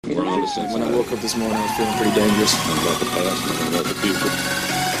We're on the same When I side. woke up this morning, I was feeling pretty dangerous. Nothing about the past, nothing about the future.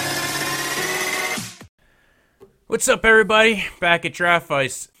 What's up, everybody? Back at Draft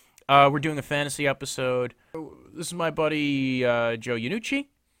Ice. We're doing a fantasy episode. This is my buddy Joe Yanucci.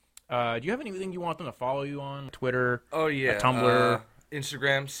 Do you have anything you want them to follow you on? Twitter? Oh, yeah. Tumblr?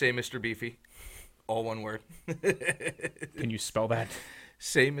 Instagram, say Mr. Beefy. All one word. Can you spell that?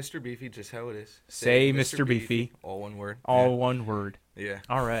 Say Mr. Beefy, just how it is. Say Mr. Beefy. All one word. All one word. Yeah.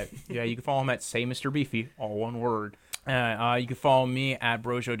 All right. Yeah, you can follow him at Say Mr. Beefy. All one word. You can follow me at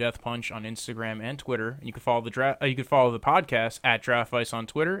Brojo Death Punch on Instagram and Twitter. And you can follow the podcast at Draft Ice on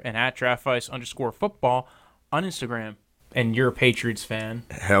Twitter and at DraftIce_football on Instagram. And you're a Patriots fan.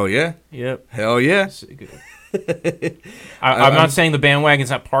 Hell yeah. Yep. Hell yeah. I'm not saying the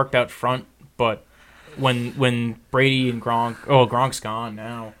bandwagon's not parked out front, but when Brady and Gronk's gone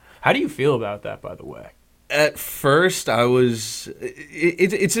now. How do you feel about that, by the way? At first, I was.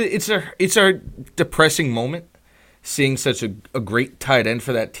 It's a depressing moment, seeing such a great tight end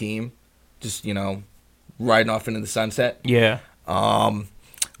for that team, just riding off into the sunset. Yeah.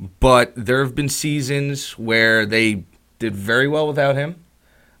 But there have been seasons where they did very well without him.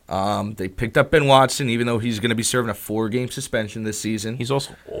 They picked up Ben Watson, even though he's going to be serving a 4-game suspension this season. He's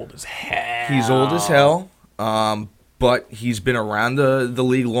also old as hell. He's old as hell, but he's been around the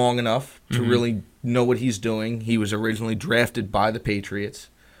league long enough to really know what he's doing. He was originally drafted by the Patriots,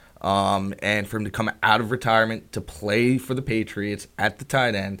 and for him to come out of retirement to play for the Patriots at the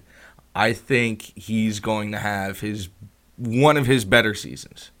tight end, I think he's going to have one of his better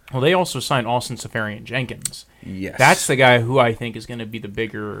seasons. Well, they also signed Austin Seferian-Jenkins. Yes. That's the guy who I think is going to be the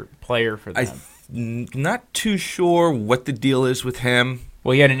bigger player for them. Not too sure what the deal is with him.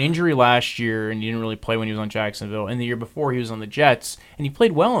 Well, he had an injury last year, and he didn't really play when he was on Jacksonville. And the year before, he was on the Jets, and he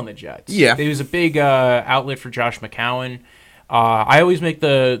played well on the Jets. Yeah. He was a big outlet for Josh McCown. I always make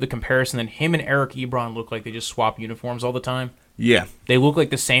the comparison that him and Eric Ebron look like they just swap uniforms all the time. Yeah. They look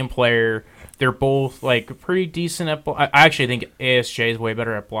like the same player. They're both pretty decent at. I actually think ASJ is way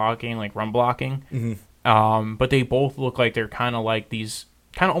better at blocking, like run blocking. Mm-hmm. But they both look like they're kind of like these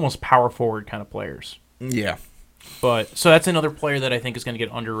kind of almost power forward kind of players. Yeah. But so that's another player that I think is going to get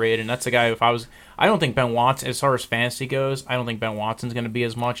underrated, and that's a guy. I don't think Ben Watson, as far as fantasy goes, I don't think Ben Watson's going to be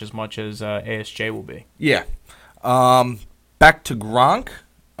as much as ASJ will be. Yeah. Back to Gronk.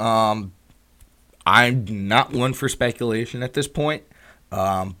 I'm not one for speculation at this point,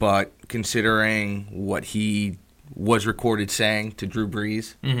 but considering what he was recorded saying to Drew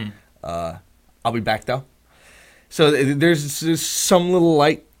Brees, I'll be back though. So there's some little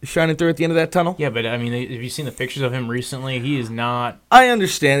light shining through at the end of that tunnel. Yeah, but I mean, have you seen the pictures of him recently? He is not. I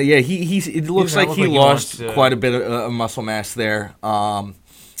understand. Yeah, it looks like he lost quite a bit of muscle mass there.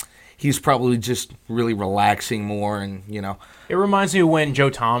 He's probably just really relaxing more, and It reminds me of when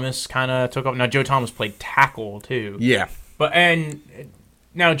Joe Thomas kind of took up. Now Joe Thomas played tackle too. Yeah.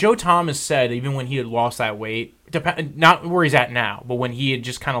 Now Joe Thomas said even when he had lost that weight, not where he's at now, but when he had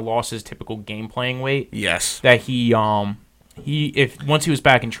just kind of lost his typical game playing weight. Yes. That once he was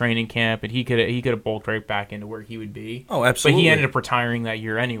back in training camp, and he could have bulked right back into where he would be. Oh, absolutely. But he ended up retiring that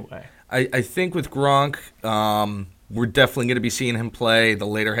year anyway. I think with Gronk, we're definitely going to be seeing him play the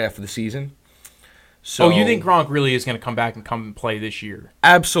later half of the season. So, you think Gronk really is going to come back and come and play this year?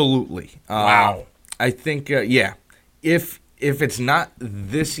 Absolutely. Wow. I think, yeah. If it's not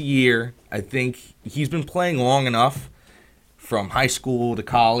this year, I think he's been playing long enough from high school to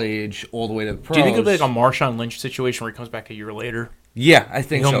college all the way to the pros. Do you think it'll be like a Marshawn Lynch situation where he comes back a year later? Yeah, I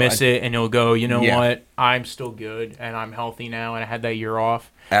think he'll so. miss it, and he'll go, what? I'm still good, and I'm healthy now, and I had that year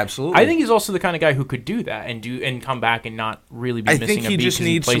off. Absolutely. I think he's also the kind of guy who could do that and come back and not really be missing a beat because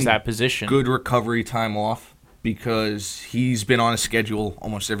he plays that position. Good recovery time off because he's been on a schedule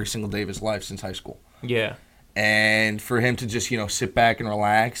almost every single day of his life since high school. Yeah. And for him to just, sit back and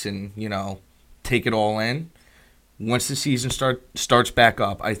relax and, take it all in, once the season starts back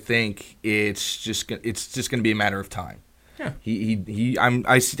up, I think it's just going to be a matter of time. Yeah.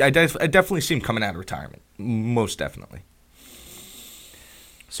 I definitely see him coming out of retirement, most definitely.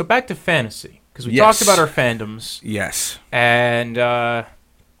 So back to fantasy, because we talked about our fandoms. Yes. And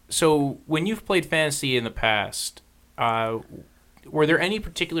so when you've played fantasy in the past, were there any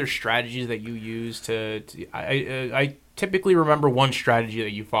particular strategies that you used to I typically remember one strategy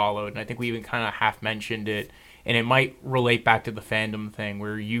that you followed, and I think we even kind of half mentioned it, and it might relate back to the fandom thing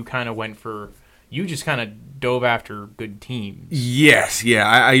where you kind of you just kind of dove after good teams. Yes, yeah.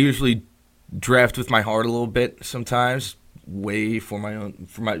 I usually draft with my heart a little bit sometimes, way for my own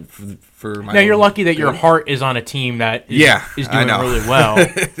for my. Now you're lucky that your heart is on a team that is doing really well.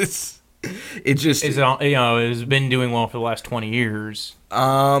 It just has been doing well for the last 20 years.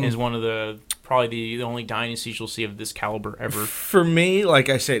 Is one of probably the only dynasties you'll see of this caliber ever. For me, like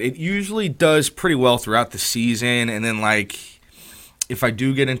I said, it usually does pretty well throughout the season, and then like if I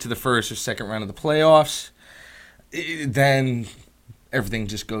do get into the first or second round of the playoffs, then everything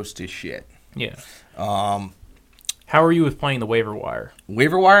just goes to shit. Yeah. How are you with playing the waiver wire?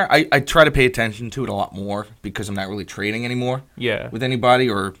 Waiver wire, I try to pay attention to it a lot more because I'm not really trading anymore. Yeah. With anybody,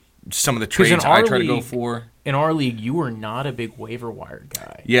 or some of the trades I try to go for. In our league, you were not a big waiver wire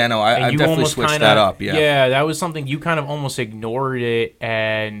guy. Yeah, no, I definitely switched that up. Yeah, that was something you kind of almost ignored it,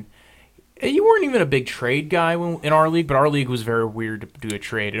 and you weren't even a big trade guy in our league, but our league was very weird to do a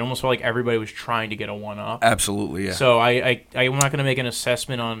trade. It almost felt like everybody was trying to get a one-up. Absolutely, yeah. So I'm not going to make an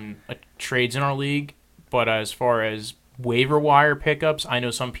assessment on trades in our league, but as far as waiver wire pickups, I know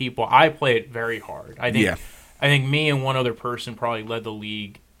some people, I play it very hard. I think me and one other person probably led the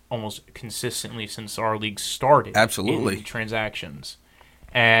league almost consistently since our league started. Absolutely. In transactions.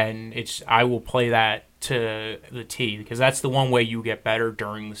 And I will play that to the T because that's the one way you get better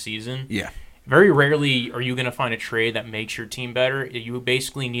during the season. Yeah. Very rarely are you going to find a trade that makes your team better. You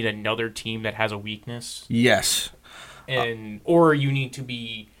basically need another team that has a weakness. Yes. Or you need to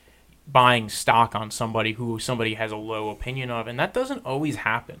be buying stock on somebody has a low opinion of, and that doesn't always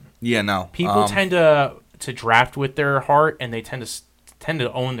happen. Yeah, no. People tend to draft with their heart, and they tend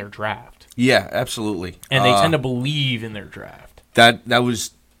to own their draft. Yeah, absolutely. And they tend to believe in their draft. That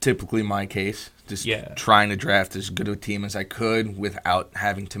was typically my case. Just Yeah. trying to draft as good a team as I could without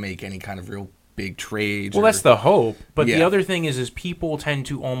having to make any kind of real big trades. Well, that's the hope. But the Yeah. other thing is people tend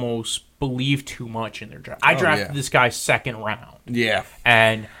to almost believe too much in their draft. I drafted this guy second round. Yeah.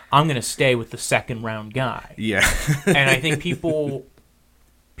 And I'm going to stay with the second round guy. Yeah. And I think people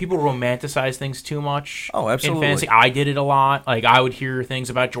romanticize things too much. Oh, absolutely. In fantasy, I did it a lot. Like I would hear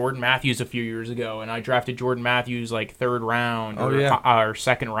things about Jordan Matthews a few years ago, and I drafted Jordan Matthews like third round or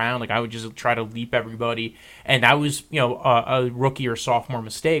second round. Like I would just try to leap everybody, and that was a rookie or sophomore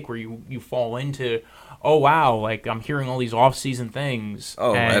mistake where you fall into, oh wow, like I'm hearing all these off-season things.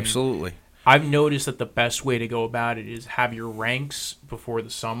 Oh, and absolutely. I've noticed that the best way to go about it is have your ranks before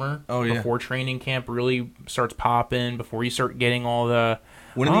the summer. Oh, yeah. Before training camp really starts popping, before you start getting all the.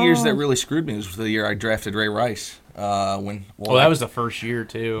 One of the years that really screwed me was the year I drafted Ray Rice. That was the first year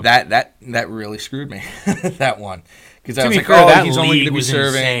too. That really screwed me. That one, because I was like, fair, he's only going to be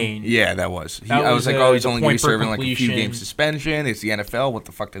serving. Insane. Yeah, that was. I was like, he's only going to be serving like a few game suspension. It's the NFL. What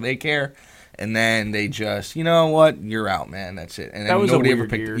the fuck do they care? And then they just, you know what? You're out, man. That's it. And that was nobody a weird ever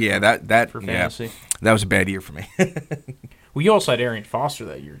picked. Year Yeah, that for fantasy. Yeah, that was a bad year for me. Well, you also had Arian Foster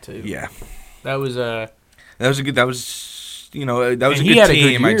that year too. Yeah, that was a good. That was a good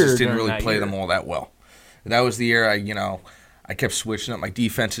team. I just didn't really play them all that well. That was the year I kept switching up my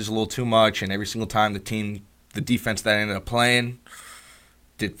defenses a little too much, and every single time the defense that I ended up playing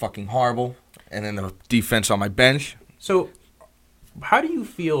did fucking horrible, and then the defense on my bench. So, how do you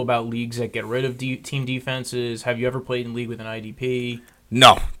feel about leagues that get rid of team defenses? Have you ever played in a league with an IDP?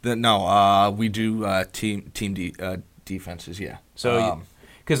 No. We do team defenses. Yeah. So.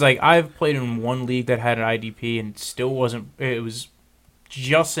 Because I've played in one league that had an IDP and still wasn't. It was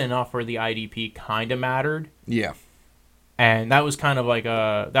just enough where the IDP kind of mattered. Yeah. And that was kind of like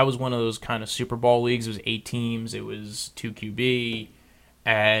that was one of those kind of Super Bowl leagues. It was 8 teams. It was 2 QB,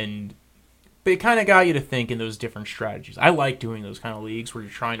 but it kind of got you to think in those different strategies. I like doing those kind of leagues where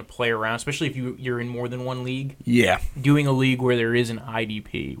you're trying to play around, especially if you're in more than one league. Yeah. Doing a league where there is an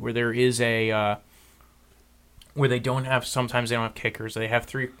IDP, where there is a. Where sometimes they don't have kickers, they have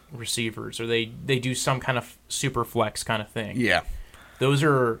 3 receivers, or they do some kind of super flex kind of thing. Yeah. Those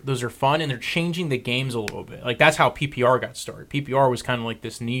are fun, and they're changing the games a little bit. Like that's how PPR got started. PPR was kind of like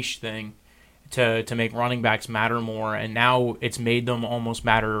this niche thing to make running backs matter more, and now it's made them almost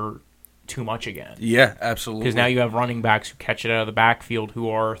matter too much again. Yeah, absolutely. Because now you have running backs who catch it out of the backfield who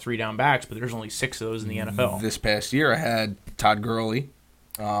are 3-down backs, but there's only 6 of those in the NFL. This past year I had Todd Gurley.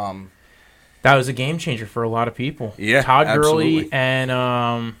 That was a game changer for a lot of people. Yeah, Todd absolutely. Gurley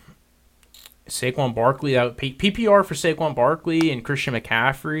and Saquon Barkley. That PPR for Saquon Barkley and Christian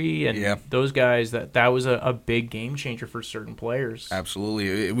McCaffrey and those guys. That was a big game changer for certain players.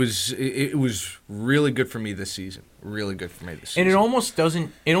 Absolutely, it was really good for me this season. Really good for me this season. And it almost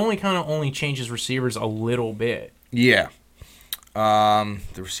doesn't. It only changes receivers a little bit. Yeah. The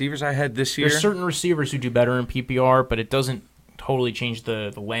receivers I had this year. There's certain receivers who do better in PPR, but it doesn't totally change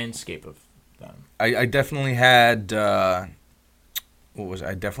the landscape of. I definitely had I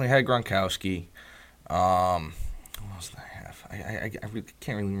definitely had Gronkowski. What else did I have? I really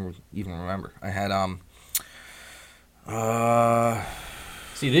can't really even remember. I had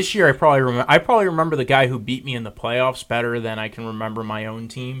See, this year I probably remember the guy who beat me in the playoffs better than I can remember my own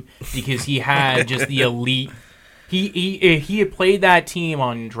team because he had just the elite. If he had played that team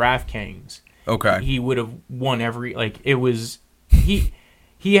on DraftKings, Okay. he would have won every it was he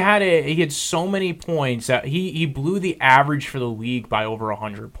had so many points that he blew the average for the league by over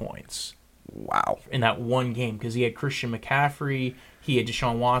 100 points Wow. in that one game because he had Christian McCaffrey, he had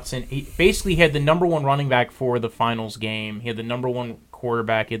Deshaun Watson. He basically had the number one running back for the finals game. He had the number one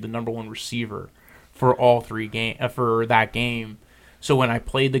quarterback. He had the number one receiver for all three for that game. So when I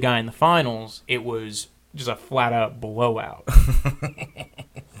played the guy in the finals, it was just a flat out blowout.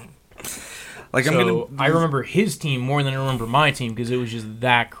 I remember his team more than I remember my team because it was just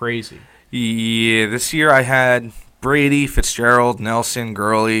that crazy. Yeah, this year I had Brady, Fitzgerald, Nelson,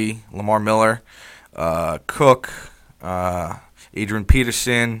 Gurley, Lamar Miller, Cook, Adrian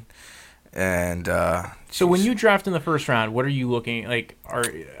Peterson, and so when you draft in the first round, what are you looking like?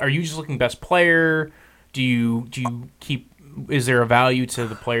 Are you just looking best player? Do you keep? Is there a value to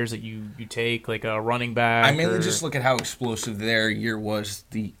the players that you take, like a running back? I mainly just look at how explosive their year was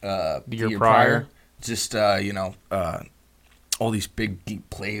the year prior. Just all these big deep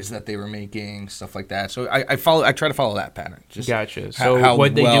plays that they were making, stuff like that. So I try to follow that pattern. Just gotcha. So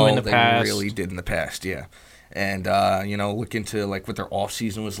what they do in the past, really did in the past, yeah. And look into like what their off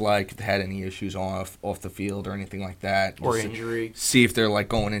season was like, if they had any issues off the field or anything like that, or injury. See if they're like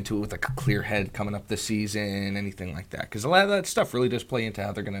going into it with like a clear head coming up this season, anything like that. Because a lot of that stuff really does play into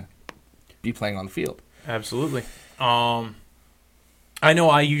how they're gonna be playing on the field. Absolutely. I know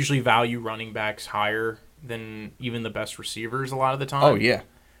I usually value running backs higher than even the best receivers a lot of the time. Oh yeah.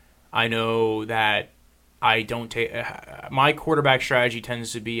 I know that I don't take my quarterback strategy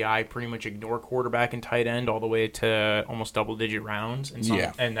tends to be I pretty much ignore quarterback and tight end all the way to almost double-digit rounds,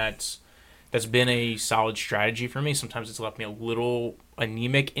 and that's been a solid strategy for me. Sometimes it's left me a little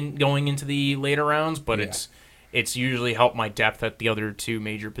anemic in going into the later rounds, but it's usually helped my depth at the other two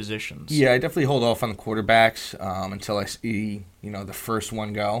major positions. Yeah, I definitely hold off on the quarterbacks until I see the first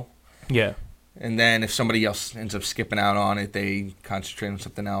one go. Yeah. And then if somebody else ends up skipping out on it, they concentrate on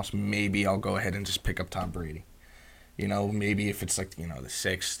something else, maybe I'll go ahead and just pick up Tom Brady. Maybe if it's like, the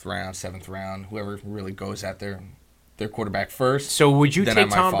 6th round, 7th round, whoever really goes at their quarterback first. So would you take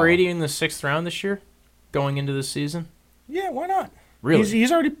Tom Brady in the 6th round this year, going into this season? Yeah, why not? Really?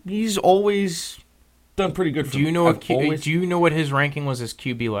 He's always done pretty good for me. Do you know what his ranking was as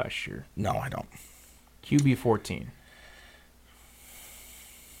QB last year? No, I don't. QB 14.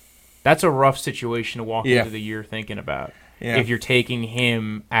 That's a rough situation to walk into the year thinking about. Yeah. If you're taking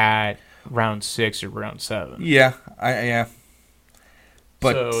him at round 6 or round 7. Yeah, yeah.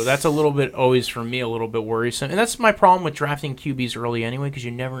 But so that's a little bit always for me a little bit worrisome, and that's my problem with drafting QBs early anyway because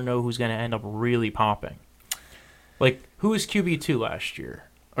you never know who's going to end up really popping. Like who was QB2 last year?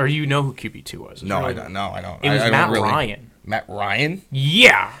 Or you know who QB2 was? No, I don't. No, I don't. It was Matt Ryan. Matt Ryan?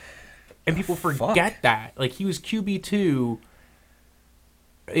 Yeah, and people forget that. Like he was QB2.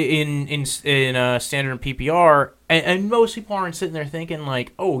 In standard and PPR, and most people aren't sitting there thinking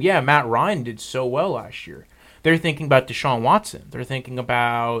like, oh yeah, Matt Ryan did so well last year. They're thinking about Deshaun Watson. They're thinking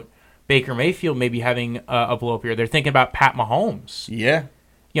about Baker Mayfield maybe having a blow up year. They're thinking about Pat Mahomes. Yeah,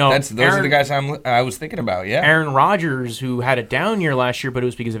 those are the guys I was thinking about. Yeah, Aaron Rodgers, who had a down year last year, but it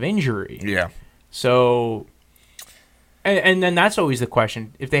was because of injury. Yeah. So, and then that's always the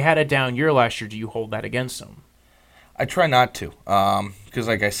question: if they had a down year last year, do you hold that against them? I try not to, because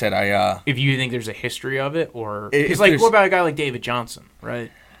like I said, if you think there's a history of it, or because what about a guy like David Johnson,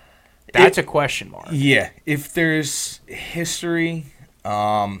 right? That's a question mark. Yeah, if there's history,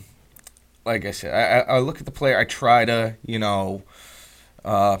 like I said, I look at the player. I try to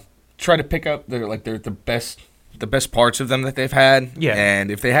pick up the best parts of them that they've had. Yeah, and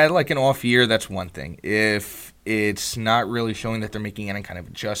if they had like an off year, that's one thing. If it's not really showing that they're making any kind of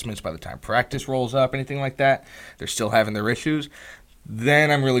adjustments by the time practice rolls up, anything like that, they're still having their issues, then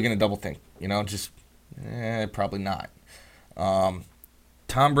I'm really going to double think. Probably not.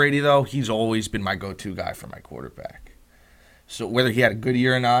 Tom Brady, though, he's always been my go-to guy for my quarterback. So whether he had a good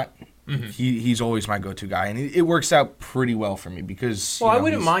year or not, he's always my go-to guy. And it works out pretty well for me because... Well, I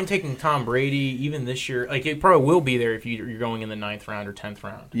wouldn't mind taking Tom Brady even this year. Like, it probably will be there if you're going in the 9th round or 10th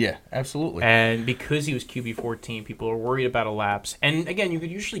round. Yeah, absolutely. And because he was QB 14, people are worried about a lapse. And, again, you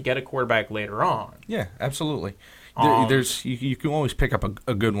could usually get a quarterback later on. Yeah, absolutely. You can always pick up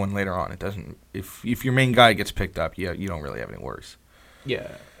a good one later on. It doesn't... If your main guy gets picked up, you don't really have any worries.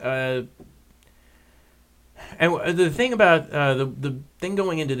 Yeah. And the thing about the thing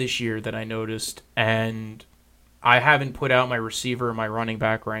going into this year that I noticed, and I haven't put out my receiver or my running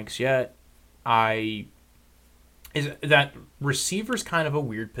back ranks yet. I is that receiver's kind of a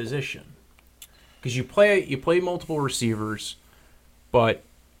weird position because you play multiple receivers, but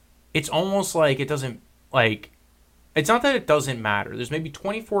it's almost like it doesn't like. It's not that it doesn't matter. There's maybe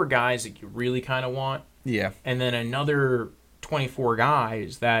 24 guys that you really kind of want, Yeah. and then another 24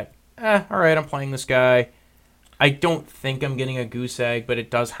 guys that, all right, I'm playing this guy. I don't think I'm getting a goose egg, but it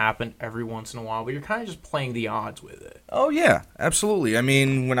does happen every once in a while. But you're kind of just playing the odds with it. Oh yeah, absolutely. I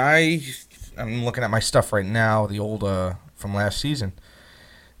mean, when I'm looking at my stuff right now, the old from last season,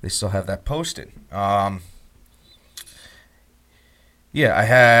 they still have that posted. Yeah, I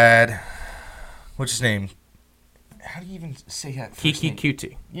had what's his name? How do you even say that? Kiki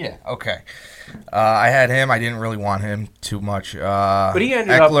Kuti. Yeah. Okay. I had him. I didn't really want him too much. But he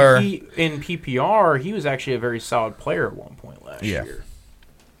ended Eckler, up in PPR. He was actually a very solid player at one point last year.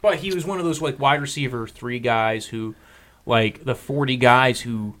 But he was one of those like wide receiver 3 guys who, like the 40 guys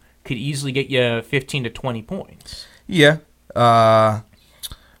who could easily get you 15 to 20 points. Yeah. What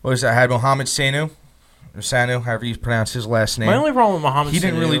was that? I had Mohamed Sanu, or Sanu, however you pronounce his last name. My only problem with Mohamed He Sanu,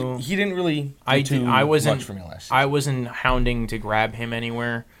 didn't really. I wasn't much for me last I wasn't hounding to grab him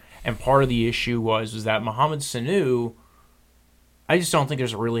anywhere, and part of the issue was that Mohamed Sanu, I just don't think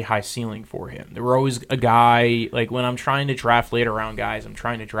there's a really high ceiling for him. There were always a guy like when I'm trying to draft later round guys, I'm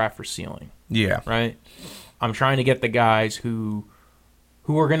trying to draft for ceiling, Yeah. right? I'm trying to get the guys who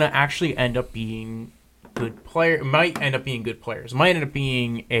are going to actually end up being good player, might end up being good players, might end up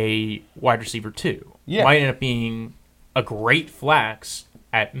being a wide receiver 2, might end up being a great flex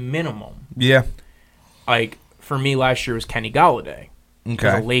at minimum. Yeah. Like for me last year was Kenny Galladay. He was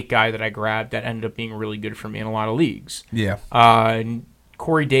Okay. a late guy that I grabbed that ended up being really good for me in a lot of leagues. Yeah. And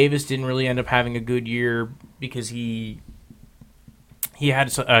Corey Davis didn't really end up having a good year because he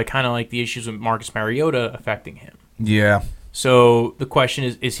had kind of like the issues with Marcus Mariota affecting him. Yeah. So the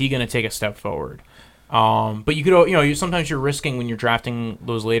question is he going to take a step forward? But you could, sometimes you're risking when you're drafting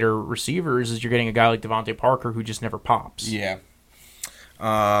those later receivers is you're getting a guy like Devontae Parker who just never pops. Yeah.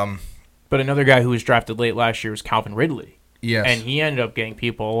 But another guy who was drafted late last year was Calvin Ridley. Yes. And he ended up getting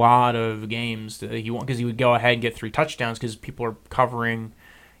people a lot of games that he won because he would go ahead and get 3 touchdowns because people are covering,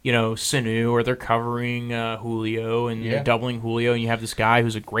 Sanu or they're covering Julio and they're doubling Julio. And you have this guy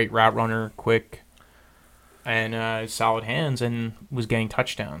who's a great route runner, quick, and solid hands, and was getting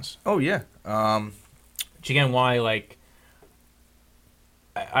touchdowns. Oh yeah. Which again, why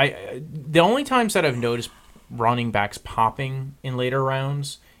I the only times that I've noticed running backs popping in later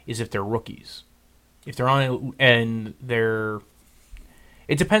rounds is if they're rookies. If they're on and they're,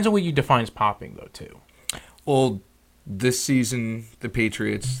 it depends on what you define as popping though too. Well, this season the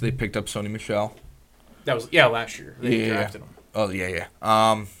Patriots they picked up Sony Michel. That was last year they drafted him. Oh yeah.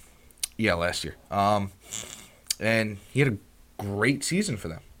 Last year. And he had a great season for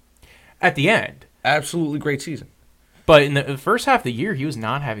them. At the end, Absolutely great season. but in the first half of the year, he was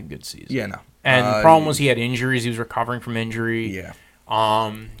not having a good season. Yeah, no. And the problem was he had injuries. He was recovering from injury. Yeah.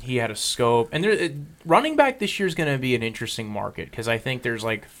 He had a scope, and running back this year is going to be an interesting market because I think there's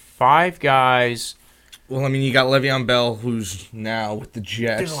like 5 guys. Well, I mean, you got Le'Veon Bell, who's now with the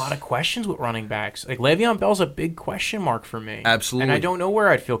Jets. There's a lot of questions with running backs. Like Le'Veon Bell's a big question mark for me. Absolutely. And I don't know where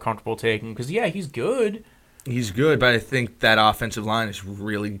I'd feel comfortable taking because he's good. He's good, but I think that offensive line is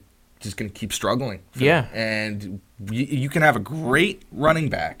really just going to keep struggling. Yeah. And you can have a great running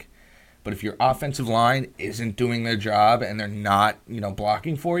back, but if your offensive line isn't doing their job and they're not,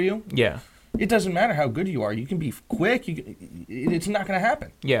 blocking for you, Yeah. it doesn't matter how good you are. You can be quick. It's not going to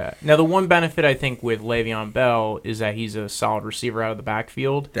happen. Yeah. Now, the one benefit I think with Le'Veon Bell is that he's a solid receiver out of the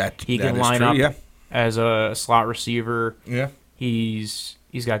backfield. He can line up as a slot receiver. Yeah. He's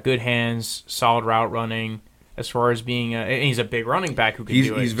got good hands, solid route running. As far as being, he's a big running back who can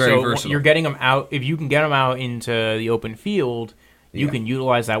do it. He's very so versatile. You're getting him out. If you can get him out into the open field, you can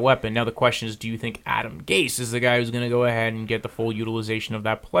utilize that weapon. Now the question is, do you think Adam Gase is the guy who's going to go ahead and get the full utilization of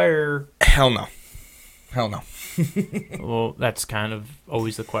that player? Hell no. Well, that's kind of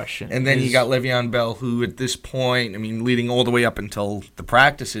always the question. And then you got Le'Veon Bell, who at this point, I mean, leading all the way up until the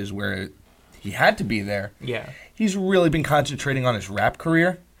practices where he had to be there. Yeah. He's really been concentrating on his rap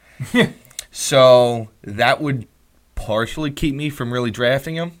career. So that would partially keep me from really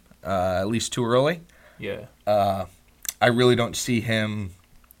drafting him, at least too early. Yeah. I really don't see him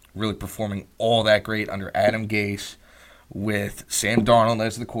really performing all that great under Adam Gase with Sam Darnold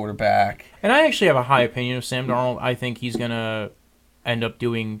as the quarterback. And I actually have a high opinion of Sam Darnold. I think he's going to end up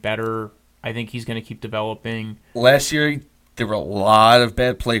doing better. I think he's going to keep developing. Last year, there were a lot of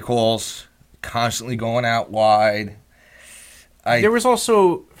bad play calls, constantly going out wide. There was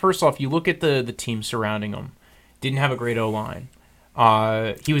also, first off, you look at the team surrounding him. Didn't have a great O-line.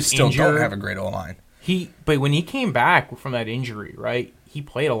 He was Still injured. don't have a great O-line. But when he came back from that injury, right, he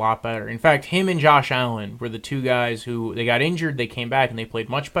played a lot better. In fact, him and Josh Allen were the two guys who they got injured, they came back, and they played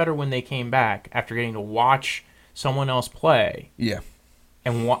much better when they came back after getting to watch someone else play. Yeah.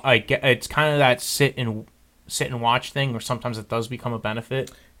 And it's kind of that sit and watch thing, where sometimes it does become a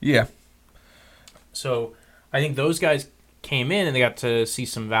benefit. Yeah. So I think those guys came in and they got to see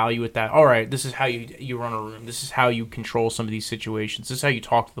some value with that. All right, this is how you run a room. This is how you control some of these situations. This is how you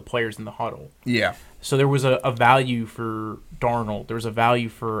talk to the players in the huddle. Yeah. So there was a value for Darnold. There was a value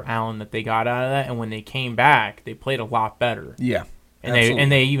for Allen that they got out of that. And when they came back, they played a lot better. Yeah.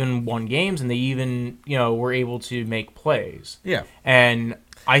 And they even won games, and they even were able to make plays. Yeah. And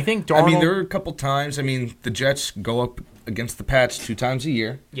I think Darnold. I mean, there are a couple times. I mean, the Jets go up against the Pats 2 times a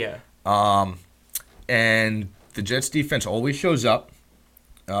year. Yeah. And the Jets defense always shows up.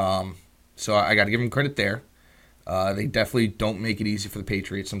 So I got to give them credit there. They definitely don't make it easy for the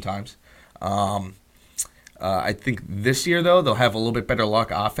Patriots sometimes. I think this year, though, they'll have a little bit better luck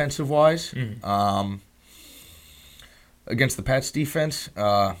offensive-wise against the Pats defense.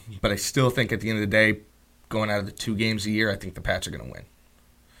 But I still think at the end of the day, going out of the 2 games a year, I think the Pats are going to win.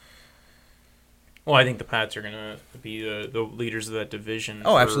 Well, I think the Pats are going to be the leaders of that division.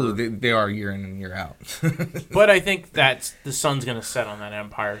 Oh, absolutely. They are year in and year out. But I think the sun's going to set on that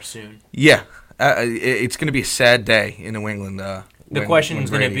empire soon. Yeah. It's going to be a sad day in New England. The question is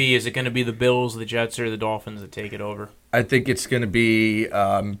going to be, is it going to be the Bills, the Jets, or the Dolphins that take it over? I think it's going to be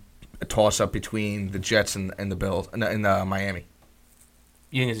a toss-up between the Jets and the Bills in Miami.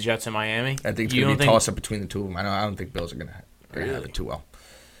 You think it's the Jets in Miami? I think it's going to be a toss-up between the two of them. I don't think Bills are going to have it too well.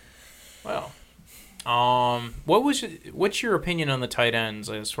 Well, what's your opinion on the tight ends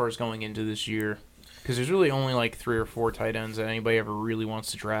as far as going into this year? Because there's really only like 3 or 4 tight ends that anybody ever really wants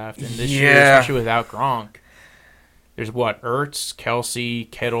to draft. And this year, especially without Gronk, there's Ertz, Kelsey,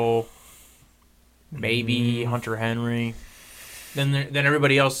 Kittle, maybe Hunter Henry. Then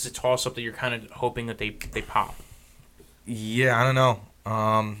everybody else is a toss-up that you're kind of hoping that they pop. Yeah, I don't know.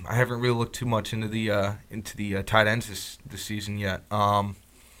 I haven't really looked too much into the tight ends this season yet.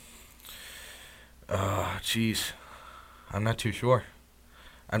 Jeez, I'm not too sure.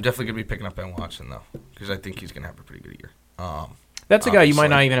 I'm definitely gonna be picking up Ben Watson though, because I think he's gonna have a pretty good year. That's a guy you might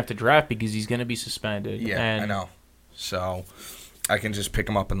not even have to draft because he's gonna be suspended. Yeah, I know. So I can just pick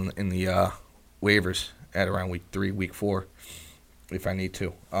him up in the waivers at around week 3, week 4, if I need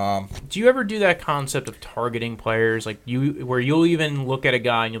to. Do you ever do that concept of targeting players, like where you'll even look at a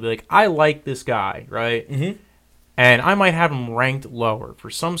guy and you'll be like, I like this guy, right? Mm-hmm. And I might have him ranked lower. For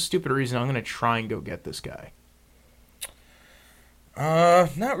some stupid reason, I'm going to try and go get this guy.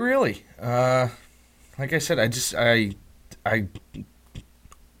 Not really. Like I said, I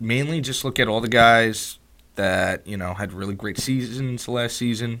mainly just look at all the guys that, had really great seasons last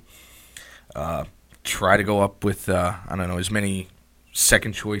season. Try to go up with, as many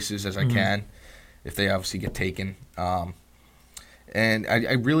second choices as I can, if they obviously get taken. And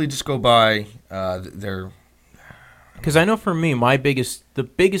I really just go by their... Because I know for me, the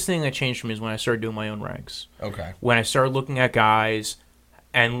biggest thing that changed for me is when I started doing my own ranks. Okay. When I started looking at guys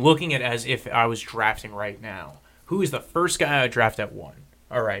and looking at it as if I was drafting right now. Who is the first guy I draft at 1?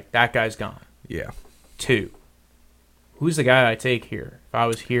 All right, that guy's gone. Yeah. 2. Who's the guy I take here? If I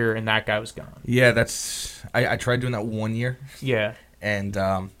was here and that guy was gone. Yeah, I tried doing that 1 year. Yeah. And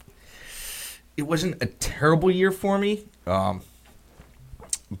it wasn't a terrible year for me.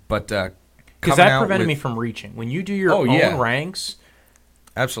 But... Because that prevented me from reaching. When you do your own ranks,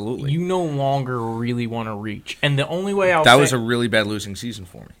 absolutely, you no longer really want to reach. And the only way that was a really bad losing season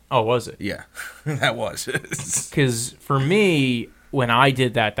for me. Oh, was it? Yeah, that was. Because for me, when I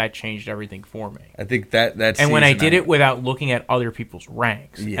did that changed everything for me. I think that and when I did it without looking at other people's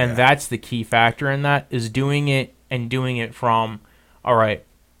ranks, and that's the key factor in that is doing it from, all right,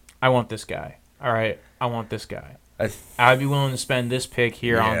 I want this guy. All right, I want this guy. I'd be willing to spend this pick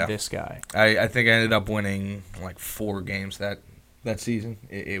here on this guy. I think I ended up winning like 4 games that season.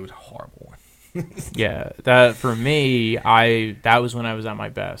 It was a horrible one. Yeah, that for me, that was when I was at my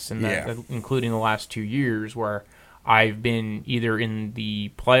best, and that, including the last 2 years where I've been either in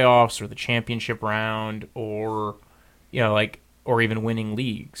the playoffs or the championship round, or or even winning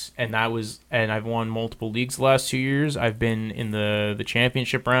leagues, and I've won multiple leagues the last 2 years. I've been in the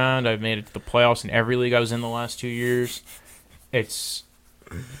championship round. I've made it to the playoffs in every league I was in the last 2 years.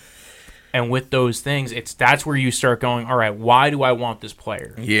 And with those things, that's where you start going, all right, why do I want this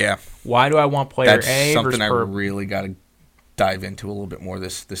player? Yeah. Why do I want player That's A something versus I really got to dive into a little bit more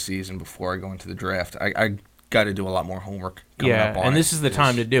this season before I go into the draft. I got to do a lot more homework coming up on and this is the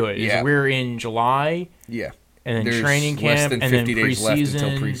time to do it. Yeah. We're in July. Yeah. And then There's training camp, less than 50 and then days left preseason.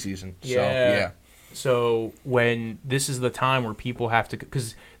 until preseason. Yeah. So, yeah. So when this is the time where people have to,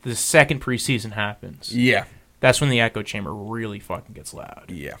 because the second preseason happens, Yeah. that's when the echo chamber really fucking gets loud.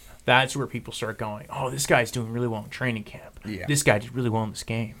 Yeah. That's where people start going, oh, this guy's doing really well in training camp. Yeah. This guy did really well in this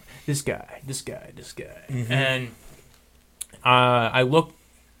game. This guy. Mm-hmm. And I look,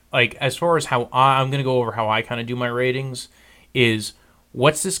 like, as far as how I'm going to go over how I kind of do my ratings is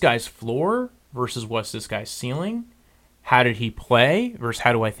what's this guy's floor versus what's this guy's ceiling? How did he play versus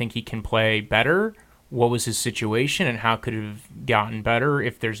how do I think he can play better? What was his situation and how could it have gotten better?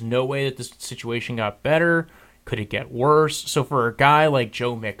 If there's no way that this situation got better, could it get worse? So for a guy like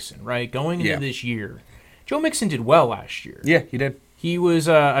Joe Mixon, right, going into this year, Joe Mixon did well last year. Yeah, he did. He was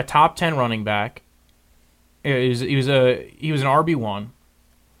a top 10 running back. He was an RB1.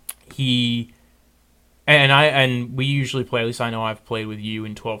 And we usually play. At least I know I've played with you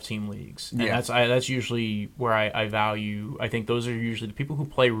in 12-team leagues. And that's usually where I value. I think those are usually the people who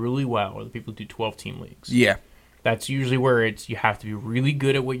play really well, or the people who do 12-team leagues. Yeah. That's usually where you have to be really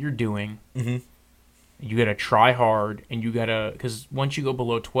good at what you're doing. Mm-hmm. You got to try hard, and you got to, because once you go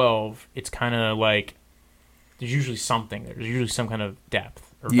below 12, it's kind of like there's usually something there. There's usually some kind of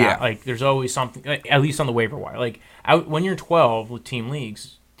depth. Or like there's always something, at least on the waiver wire. Like when you're 12 with team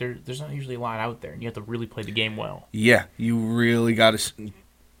leagues, there's not usually a lot out there, and you have to really play the game well. Yeah, you really got to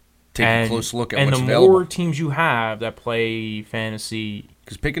take a close look at what's available. And the more teams you have that play fantasy,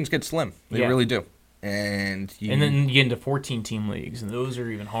 because pickings get slim, they really do. And then you get into 14-team leagues, and those are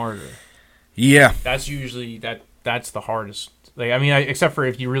even harder. Yeah, that's usually that's the hardest. Like, I mean, except for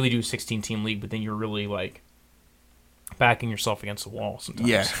if you really do a 16-team league, but then you're really like backing yourself against the wall sometimes.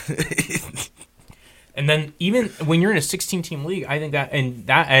 Yeah. And then even when you're in a 16-team league, I think that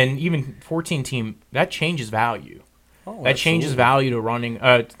even 14-team, that changes value. Oh, that changes value to running,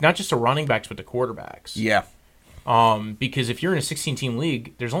 not just to running backs, but to quarterbacks. Yeah. Because if you're in a 16-team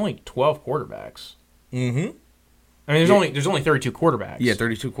league, there's only 12 quarterbers. Mm-hmm. I mean, there's only 32 quarterbacks. Yeah,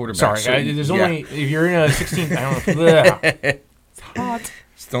 32 quarterbacks. Sorry, there's only if you're in a 16. I don't know. It's hot.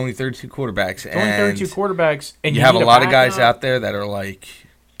 It's only 32 quarterbacks. It's only 32 quarterbacks, and you have a lot of guys out there that are like,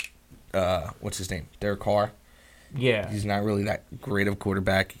 what's his name, Derek Carr. Yeah, he's not really that great of a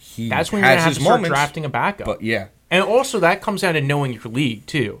quarterback. That's when you're gonna have to start drafting a backup. But yeah, and also that comes down to knowing your league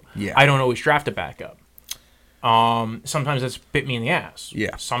too. Yeah, I don't always draft a backup. Sometimes that's bit me in the ass.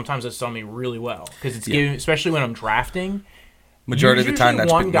 Yeah. Sometimes that's done me really well because it's giving, especially when I'm drafting. Majority of the time,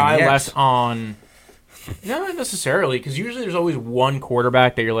 that's one guy left on. No, not necessarily, because usually there's always one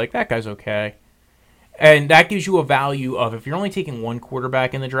quarterback that you're like, that guy's okay, and that gives you a value of if you're only taking one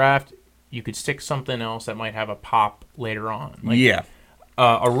quarterback in the draft, you could stick something else that might have a pop later on. Like,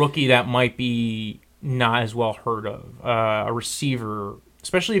 a rookie that might be not as well heard of, a receiver,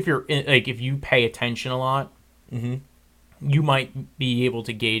 especially if you're if you pay attention a lot. Mm-hmm. You might be able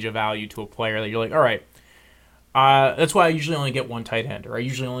to gauge a value to a player that you're like, all right, that's why I usually only get one tight end, or I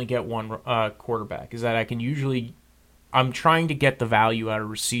usually only get one quarterback, is that I'm trying to get the value out of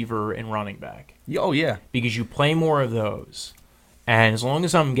receiver and running back. Oh, yeah. Because you play more of those, and as long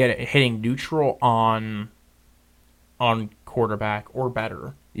as I'm hitting neutral on quarterback or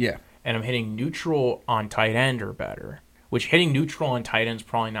better, and I'm hitting neutral on tight end or better, which hitting neutral on tight end is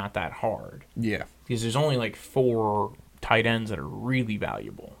probably not that hard. Yeah. Because there's only like 4 tight ends that are really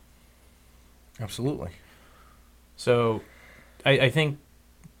valuable. Absolutely. So, I think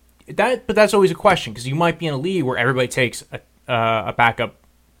but that's always a question, because you might be in a league where everybody takes a backup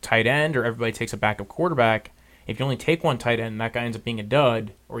tight end or everybody takes a backup quarterback. If you only take one tight end and that guy ends up being a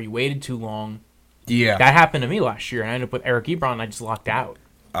dud, or you waited too long. Yeah. That happened to me last year, and I ended up with Eric Ebron, and I just locked out.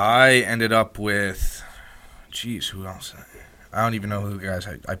 I ended up with, who else? I don't even know who the guys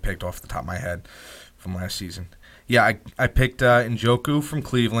I picked off the top of my head from last season. Yeah, I picked Njoku from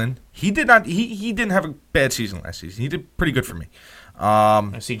Cleveland. He didn't have a bad season last season. He did pretty good for me.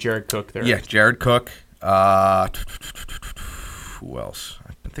 I see Jared Cook there. Yeah, Jared Cook. Who else?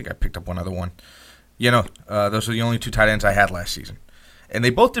 I think I picked up one other one. Those are the only 2 tight ends I had last season, and they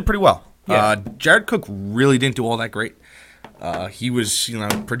both did pretty well. Yeah. Jared Cook really didn't do all that great. He was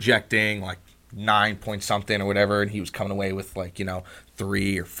projecting like 9 point something or whatever, and he was coming away with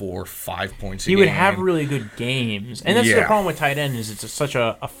 3 or 4 or 5 points. He would have really good games, and that's the problem with tight end, is it's such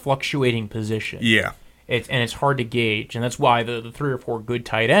a fluctuating position. Yeah, it's hard to gauge, and that's why the 3 or 4 good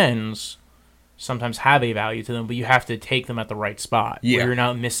tight ends sometimes have a value to them, but you have to take them at the right spot. Yeah, where you're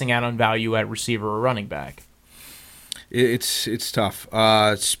not missing out on value at receiver or running back. It's tough.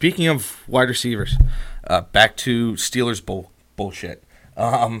 Speaking of wide receivers, back to Steelers bullshit.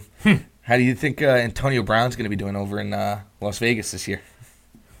 How do you think Antonio Brown's going to be doing over in Las Vegas this year?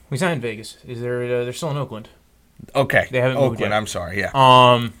 He's not in Vegas. They're still in Oakland. Okay. They haven't moved Oakland, yet. I'm sorry,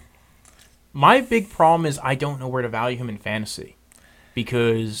 yeah. My big problem is I don't know where to value him in fantasy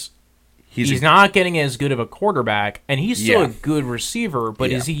because he's a- not getting as good of a quarterback, and he's still Yeah. a good receiver.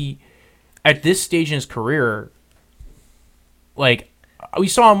 But Yeah. is he at this stage in his career? Like we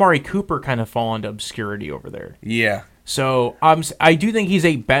saw Amari Cooper kind of fall into obscurity over there. Yeah. So I do think he's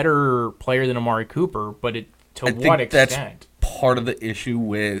a better player than Amari Cooper, but to I what think that's extent? part of the issue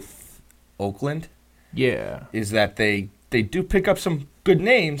with Oakland Yeah, is that they do pick up some good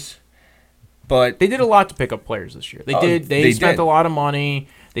names, but they did a lot to pick up players this year. They Oh, did. They they spent did. a lot of money.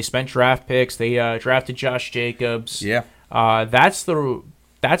 They spent draft picks. They drafted Josh Jacobs. yeah, That's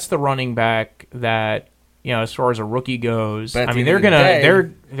the running back that as far as a rookie goes. But at I the mean, end of the day,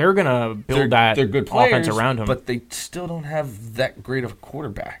 they're gonna build they're good players, offense around him. but they still don't have that great of a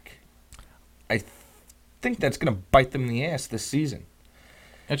quarterback. I think that's going to bite them in the ass this season.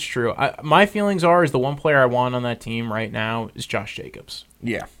 That's true. My feelings is the one player I want on that team right now is Josh Jacobs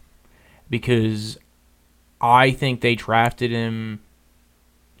Yeah, because I think they drafted him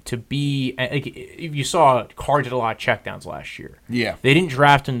to be. Like, if you saw, Carr did a lot of checkdowns last year. yeah, They didn't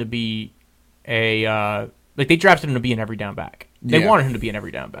draft him to be they drafted him to be an every down back. They Yeah. wanted him to be an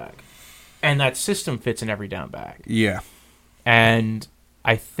every down back, and that system fits an every down back. yeah. And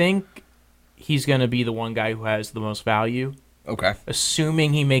I think he's going to be the one guy who has the most value, Okay,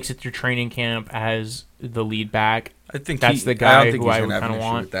 assuming he makes it through training camp as the lead back. I think That's the I guy don't think who he's I gonna would have kinda an issue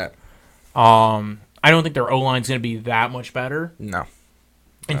want. with that. I don't think their O-line's going to be that much better. No,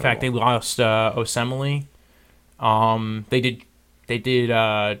 In Not fact, at they lost Osemele. They did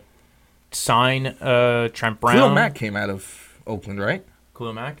sign Trent Brown. Khalil Mack came out of Oakland, right?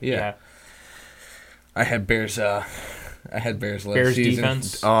 Khalil Mack? Yeah. I had Bears. I had Bears last Bears season.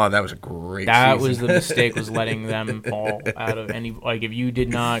 defense. Oh, that was a great. That season. was the mistake, was letting them fall out of any. Like, if you did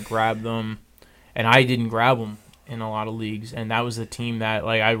not grab them, and I didn't grab them in a lot of leagues, and that was the team that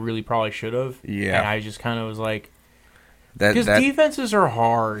I really probably should have. Yeah. And I just kind of was like, that. because defenses are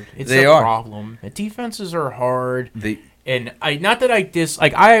hard. It's They a are. problem. The defenses are hard, They and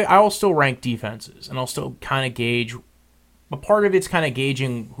I'll still rank defenses, and I'll still kind of gauge. But part of it's kind of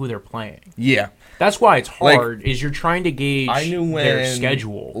gauging who they're playing. yeah. That's why it's Like, hard. Is you're trying to gauge I knew when their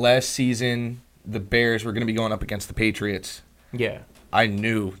schedule. last season the Bears were going to be going up against the Patriots. Yeah. I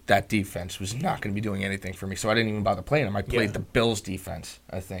knew that defense was not going to be doing anything for me, so I didn't even bother playing them. I played Yeah. the Bills defense,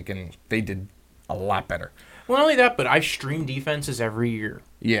 I think, and they did a lot better. Well, not only that, but I've streamed defenses every year.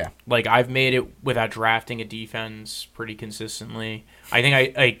 Yeah, Like, I've made it without drafting a defense pretty consistently. I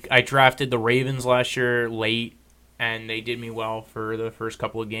think I drafted the Ravens last year late, and they did me well for the first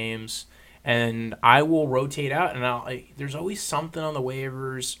couple of games. And I will rotate out, and there's always something on the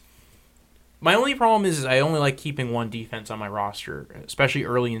waivers. My only problem is I only like keeping one defense on my roster, especially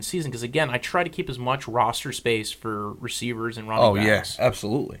early in season, because, again, I try to keep as much roster space for receivers and running Oh, backs. yeah,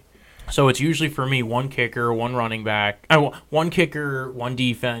 absolutely. So it's usually for me one kicker, one running back, one kicker, one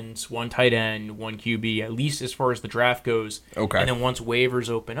defense, one tight end, one QB, at least as far as the draft goes. Okay. And then once waivers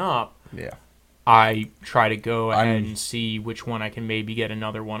open up, Yeah. I try to go ahead I'm- and see which one I can maybe get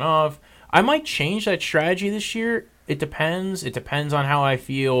another one of. I might change that strategy this year. It depends. It depends on how I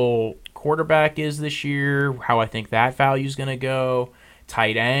feel quarterback is this year, how I think that value is going to go.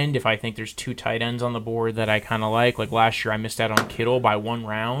 Tight end, if I think there's two tight ends on the board that I kind of like. Like last year, I missed out on Kittle by 1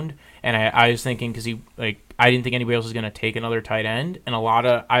 round, and I was thinking because I didn't think anybody else was going to take another tight end. And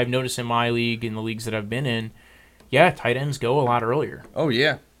I've noticed in my league, in the leagues that I've been in, yeah, tight ends go a lot earlier. Oh,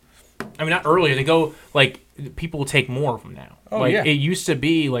 yeah. I mean, not earlier. They go people will take more of them now. Oh, yeah. It used to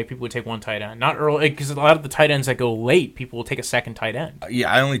be people would take one tight end, not early, because a lot of the tight ends that go late, people will take a second tight end.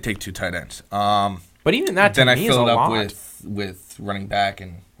 Yeah, I only take 2 tight ends. But even that to Then I me is a fill it up lot. with running back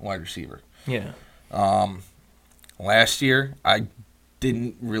and wide receiver. Yeah. Last year, I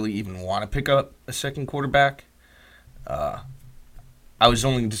didn't really even want to pick up a second quarterback. I was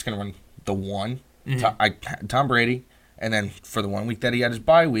only just going to run the one, Tom Brady, and then for the 1 week that he had his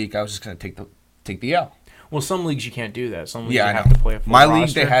bye week, I was just going to take the L. Well, some leagues you can't do that. Some leagues Yeah, you I have know. to play a full My roster.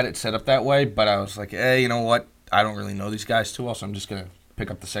 league, they had it set up that way, but I was like, hey, you know what? I don't really know these guys too well, so I'm just going to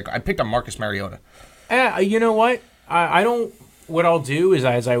pick up the second. I picked up Marcus Mariota. You know what? I don't. What I'll do is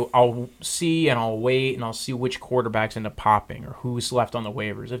I'll see and I'll wait and I'll see which quarterbacks end up popping or who's left on the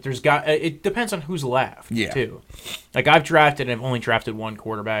waivers. If there's it depends on who's left. Yeah. Too. Like I've only drafted one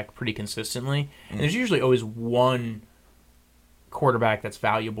quarterback pretty consistently, and there's usually always one quarterback that's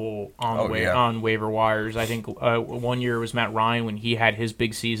valuable on on waiver wires. I think 1 year was Matt Ryan when he had his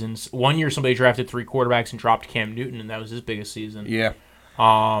big seasons. 1 year somebody drafted 3 quarterbacks and dropped Cam Newton, and that was his biggest season. Yeah.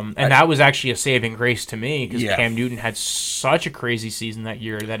 And that was actually a saving grace to me because Yeah. Cam Newton had such a crazy season that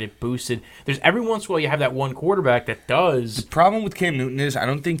year that it boosted. There's every once in a while you have that one quarterback that does. The problem with Cam Newton is I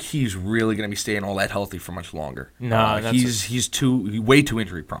don't think he's really going to be staying all that healthy for much longer. No, he's way too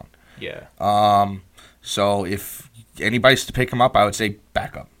injury prone. Yeah. So if anybody's to pick him up, I would say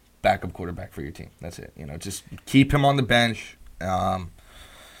backup quarterback for your team. That's it. Just keep him on the bench.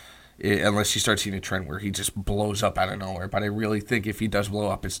 Unless you start seeing a trend where he just blows up out of nowhere. But I really think if he does blow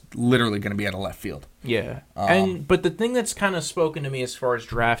up, it's literally going to be out of left field. Yeah. But the thing that's kind of spoken to me as far as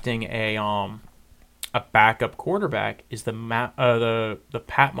drafting a backup quarterback is the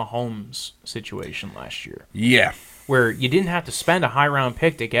Pat Mahomes situation last year. Yeah. Where you didn't have to spend a high round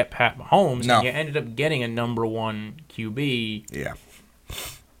pick to get Pat Mahomes, No. and you ended up getting a number 1 QB. Yeah.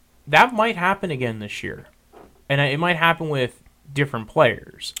 That might happen again this year. And it might happen with different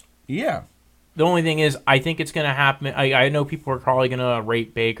players. Yeah. The only thing is, I think it's going to happen. I know people are probably going to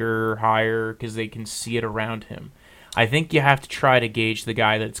rate Baker higher because they can see it around him. I think you have to try to gauge the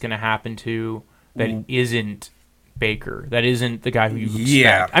guy that's going to happen to that isn't Baker, that isn't the guy who you expect.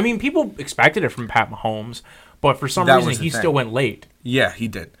 Yeah. I mean, people expected it from Pat Mahomes, but for some That was reason the he thing. still went late Yeah, he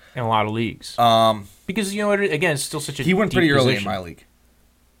did. in a lot of leagues. Because, again, it's still such a He went deep pretty early in position. my league.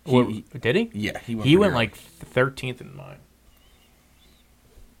 Did he? Yeah, he went He pretty went early. like 13th in mine.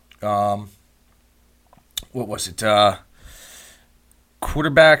 What was it?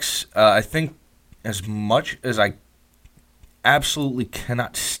 Quarterbacks, I think as much as I absolutely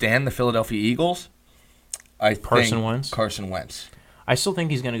cannot stand the Philadelphia Eagles, I Carson think Wentz? Carson Wentz. I still think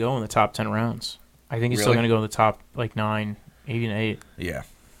he's going to go in the top 10 rounds. I think he's still Really? going to go in the top 9, even 8. Yeah.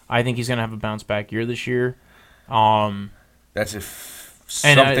 I think he's going to have a bounce back year this year. That's if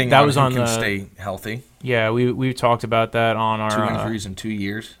And, something that on was him on can the- stay healthy. Yeah, we talked about that on 2 our injuries in 2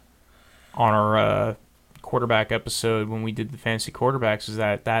 years. quarterback episode when we did the fantasy quarterbacks. Is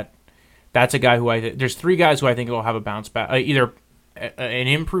that's a guy who there's 3 guys who I think will have a bounce back, either an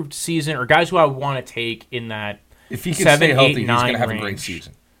improved season or guys who I want to take in that. If he can 7, stay 8, healthy, he's 9 going to have a range. great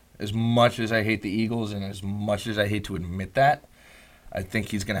season. As much as I hate the Eagles and as much as I hate to admit that, I think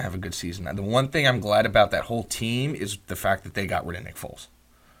he's going to have a good season. And the one thing I'm glad about that whole team is the fact that they got rid of Nick Foles.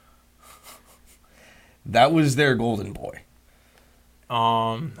 That was their golden boy.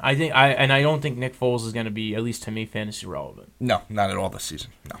 I don't think Nick Foles is going to be, at least to me, fantasy relevant. No, not at all this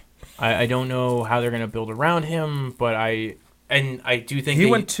season. No. I don't know how they're going to build around him, but I do think He they-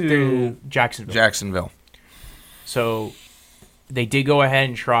 went to they're Jacksonville. Jacksonville. So they did go ahead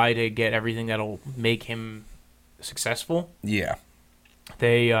and try to get everything that'll make him successful. Yeah.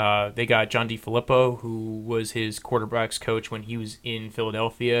 They got John DeFilippo, who was his quarterback's coach when he was in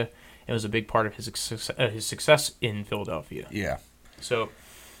Philadelphia, and was a big part of his success in Philadelphia. Yeah. So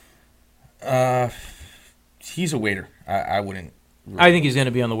He's a waiter. I wouldn't. I think he's going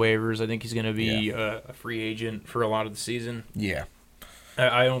to be on the waivers. I think he's going to be a free agent for a lot of the season. Yeah.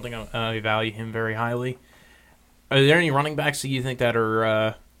 I don't think I value him very highly. Are there any running backs that you think that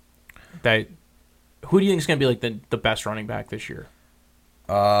are that? Who do you think is going to be like the best running back this year?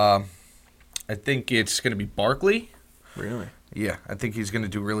 I think it's going to be Barkley. Really? Yeah, I think he's going to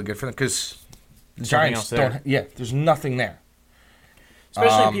do really good for them because the Something Giants else there. don't. Yeah, there's nothing there.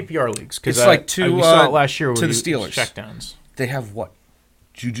 Especially in PPR leagues. Cause it's like we to, saw it last year to with the Steelers. checkdowns. They have what?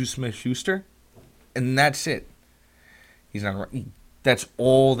 Juju Smith-Schuster, and that's it. He's not. That's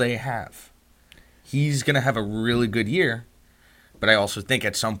all they have. He's going to have a really good year, but I also think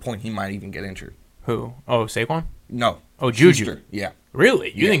at some point he might even get injured. Who? Oh, Saquon? No. Oh, Juju. Schuster. Yeah.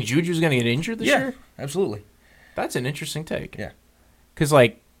 Really? You Yeah. think Juju's going to get injured this year? Absolutely. That's an interesting take. Yeah. Because,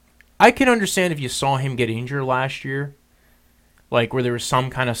 I can understand if you saw him get injured last year, where there was some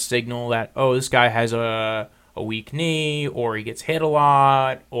kind of signal that, oh, this guy has a weak knee, or he gets hit a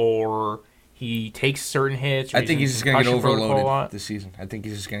lot, or he takes certain hits. Or I think he's just going to get concussion protocol a lot. overloaded this season. I think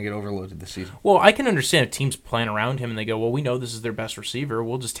he's just going to get overloaded this season. Well, I can understand if teams plan around him and they go, well, we know this is their best receiver.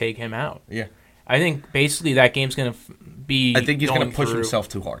 We'll just take him out. Yeah. I think basically that game's going to be. I think he's going to push through. himself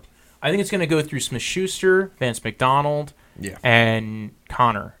too hard. I think it's going to go through Smith-Schuster, Vance McDonald, Yeah. and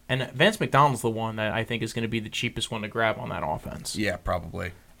Connor. And Vance McDonald's the one that I think is going to be the cheapest one to grab on that offense. Yeah,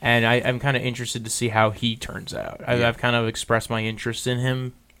 probably. And I'm kind of interested to see how he turns out. Yeah. I've kind of expressed my interest in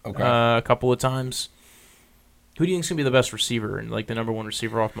him Okay. a couple of times. Who do you think is going to be the best receiver and the number one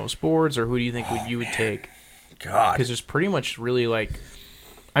receiver off most boards, or who do you think you would take? God. Because there's pretty much really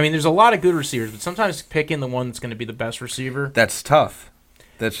there's a lot of good receivers, but sometimes picking the one that's going to be the best receiver. That's tough.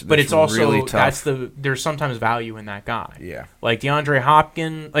 But it's also really tough. there's sometimes value in that guy. Yeah. Like DeAndre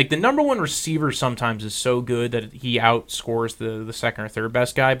Hopkins, the number one receiver sometimes is so good that he outscores the second or third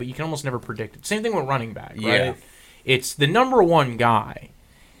best guy, but you can almost never predict it. Same thing with running back, right? Yeah. It's the number one guy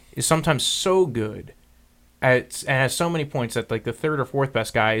is sometimes so good and has so many points that like the third or fourth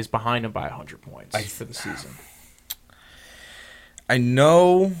best guy is behind him by 100 points for the season. I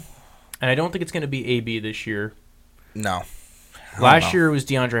know. And I don't think it's going to be AB this year. No. Last year it was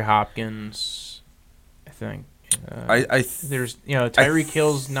DeAndre Hopkins, I think. There's Tyreek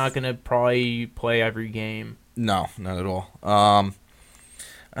Hill's not going to probably play every game. No, not at all. I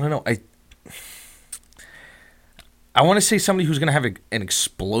don't know. I want to say somebody who's going to have an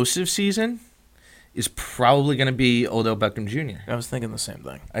explosive season is probably going to be Odell Beckham Jr. I was thinking the same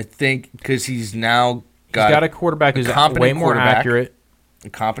thing. I think because he's now got a quarterback who's way more accurate. A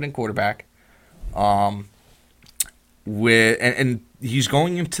competent quarterback. And he's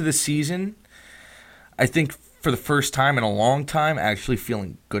going into the season, I think, for the first time in a long time, actually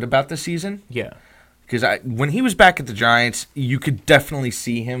feeling good about the season. Yeah. Because when he was back at the Giants, you could definitely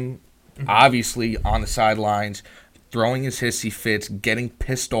see him, obviously, on the sidelines, throwing his hissy fits, getting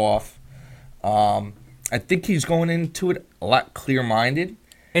pissed off. I think he's going into it a lot clear-minded.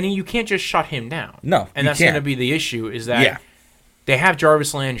 And you can't just shut him down. No, and that's going to be the issue, is that they have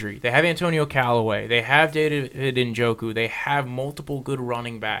Jarvis Landry, they have Antonio Callaway, they have David Njoku, they have multiple good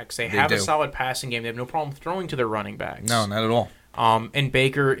running backs, they have a solid passing game, they have no problem throwing to their running backs. No, not at all. And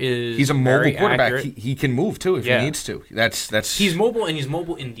Baker he's a mobile quarterback. He can move too if he needs to. That's he's mobile, and he's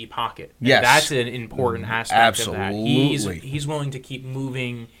mobile in the pocket. Yes, and that's an important aspect of that. He's willing to keep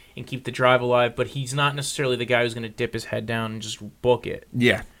moving and keep the drive alive, but he's not necessarily the guy who's going to dip his head down and just book it.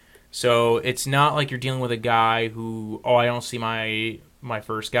 Yeah. So it's not like you're dealing with a guy who, I don't see my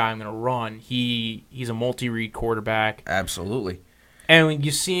first guy I'm going to run. He's a multi-read quarterback. Absolutely. And when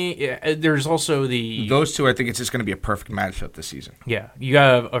you see, there's also those two, I think it's just going to be a perfect matchup this season. Yeah. You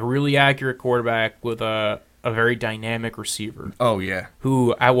got a really accurate quarterback with a very dynamic receiver. Oh, yeah.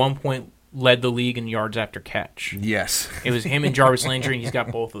 Who at one point led the league in yards after catch. Yes. It was him and Jarvis Landry, and he's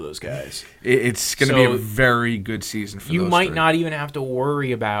got both of those guys. It's going to be a very good season for those You might three. not even have to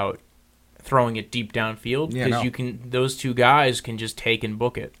worry about throwing it deep downfield because those two guys can just take and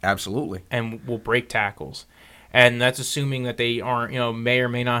book it. Absolutely. And will break tackles. And that's assuming that they aren't, may or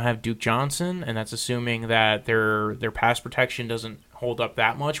may not have Duke Johnson, and that's assuming that their pass protection doesn't hold up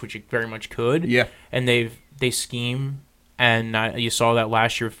that much, which it very much could. Yeah. And they scheme, and you saw that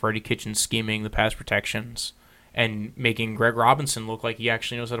last year with Freddie Kitchens scheming the pass protections and making Greg Robinson look like he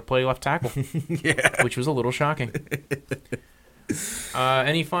actually knows how to play left tackle. Yeah. Which was a little shocking.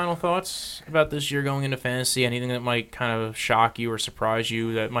 Any final thoughts about this year going into fantasy? Anything that might kind of shock you or surprise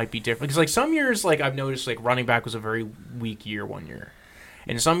you that might be different? Because like some years, like I've noticed, like running back was a very weak year one year,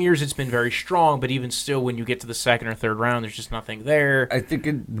 and some years it's been very strong. But even still, when you get to the second or third round, there's just nothing there. I think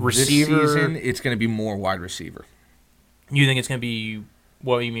this season it's going to be more wide receiver. You think it's going to be?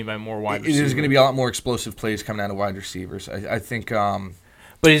 What do you mean by more wide receiver? There's going to be a lot more explosive plays coming out of wide receivers. I think.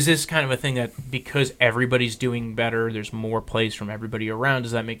 But is this kind of a thing that because everybody's doing better, there's more plays from everybody around,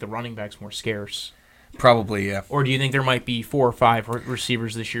 does that make the running backs more scarce? Probably, yeah. Or do you think there might be 4 or 5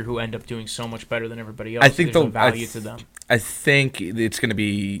 receivers this year who end up doing so much better than everybody else? I think there's no value to them. I think it's going to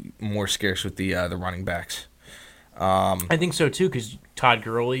be more scarce with the running backs. I think so too, because Todd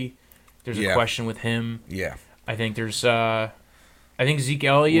Gurley, there's a question with him. Yeah. I think there's I think Zeke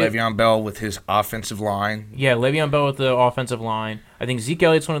Elliott. Le'Veon Bell with his offensive line. Yeah, Le'Veon Bell with the offensive line. I think Zeke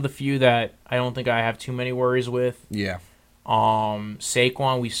Elliott's one of the few that I don't think I have too many worries with. Yeah.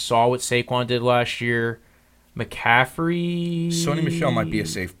 Saquon, we saw what Saquon did last year. McCaffrey. Sony Michel might be a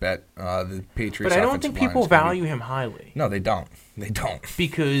safe bet. The Patriots. But I don't think people value him highly. No, they don't. They don't.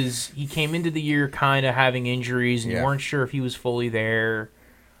 Because he came into the year kind of having injuries, and you weren't sure if he was fully there.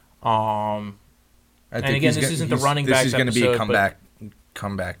 And again, this isn't the running backs episode. This is going to be a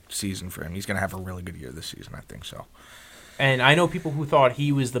comeback season for him. He's going to have a really good year this season, I think so. And I know people who thought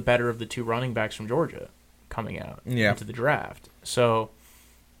he was the better of the 2 running backs from Georgia coming out into the draft. So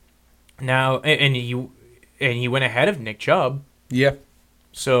now, and he went ahead of Nick Chubb. Yeah.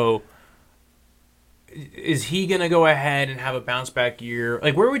 So is he going to go ahead and have a bounce back year?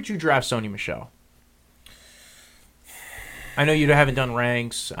 Like, where would you draft Sony Michel? I know you haven't done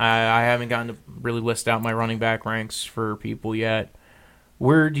ranks. I haven't gotten to really list out my running back ranks for people yet.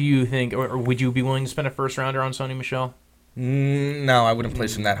 Where do you think, or would you be willing to spend a first rounder on Sony Michel? No, I wouldn't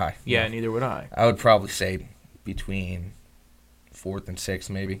place him that high. Yeah, no. Neither would I. I would probably say between 4th and 6th,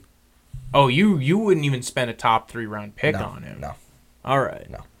 maybe. Oh, you wouldn't even spend a top 3 round pick on him? No. All right.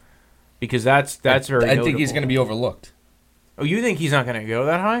 No. Because that's very notable. I think he's going to be overlooked. Oh, you think he's not going to go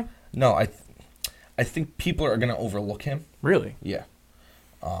that high? No, I think people are going to overlook him. Really? Yeah.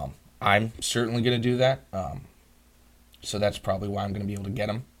 I'm certainly going to do that. So that's probably why I'm going to be able to get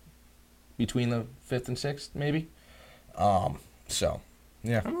him between the 5th and 6th, maybe. So,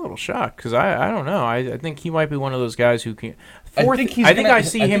 yeah. I'm a little shocked because I don't know. I think he might be one of those guys who can. I think I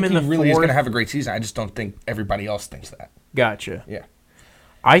see him in the really is fourth. going to have a great season. I just don't think everybody else thinks that. Gotcha. Yeah.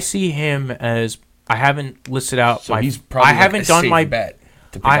 I see him as I haven't listed out So my. he's probably I haven't done my bet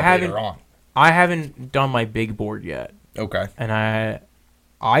to pick I up haven't- later on. I haven't done my big board yet, Okay. and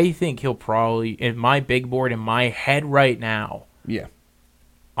I think he'll probably in my big board in my head right now. Yeah.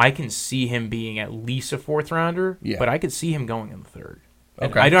 I can see him being at least a fourth rounder, Yeah. but I could see him going in the third.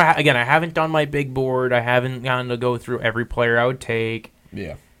 And Okay. I don't. Again, I haven't done my big board. I haven't gotten to go through every player I would take.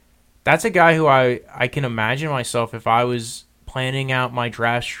 Yeah. That's a guy who I can imagine myself if I was planning out my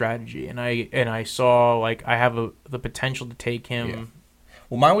draft strategy and I saw like I have the potential to take him. Yeah.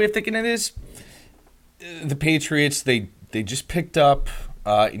 Well, my way of thinking it is the Patriots, they just picked up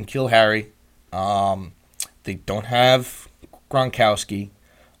N'Keal Harry. They don't have Gronkowski.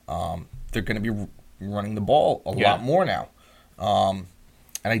 They're going to be running the ball a lot more now.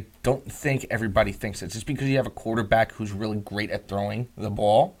 And I don't think everybody thinks that. Just because you have a quarterback who's really great at throwing the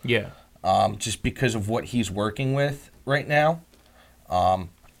ball, Yeah. just because of what he's working with right now,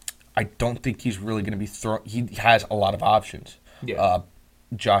 I don't think he's really going to be He has a lot of options. Yeah.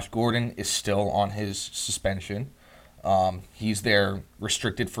 Josh Gordon is still on his suspension. He's their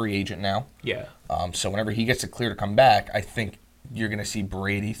restricted free agent now. Yeah. So whenever he gets it clear to come back, I think you're going to see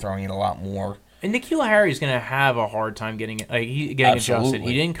Brady throwing it a lot more. And N'Keal Harry is going to have a hard time getting adjusted. Absolutely.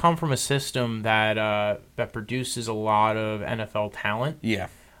 He didn't come from a system that produces a lot of NFL talent. Yeah.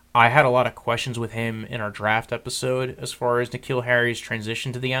 I had a lot of questions with him in our draft episode as far as N'Keal Harry's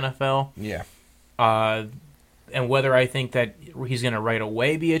transition to the NFL. Yeah. And whether I think that he's going to right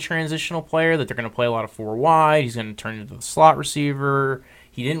away be a transitional player, that they're going to play a lot of 4 wide, he's going to turn into the slot receiver.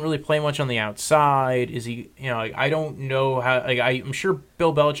 He didn't really play much on the outside. Is he, I don't know how, I'm sure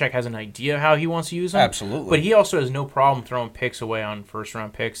Bill Belichick has an idea how he wants to use him. Absolutely. But he also has no problem throwing picks away on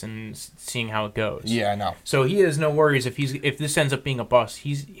first-round picks and seeing how it goes. Yeah, I know. So he has no worries if this ends up being a bust.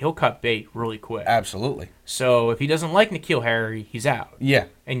 He'll cut bait really quick. Absolutely. So if he doesn't like N'Keal Harry, he's out. Yeah.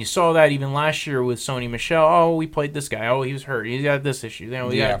 And you saw that even last year with Sony Michel. Oh, we played this guy. Oh, he was hurt. He's got this issue.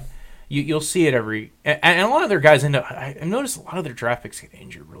 You'll see it and a lot of their guys end up. I've noticed a lot of their draft picks get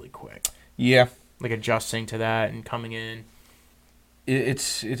injured really quick. Yeah. Like adjusting to that and coming in.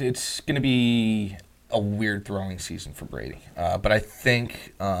 It's going to be a weird throwing season for Brady. But I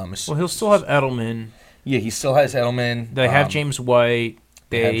think... well, he'll still have Edelman. Yeah, he still has Edelman. They have James White.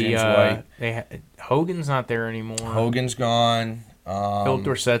 They have James White. Hogan's not there anymore. Hogan's gone. Philip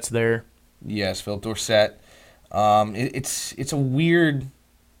Dorsett's there. Yes, Philip Dorsett. It's a weird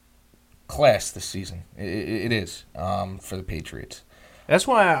class this season. It is for the Patriots. That's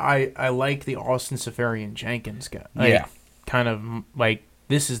why I like the Austin Seferian Jenkins guy. Yeah. Kind of like,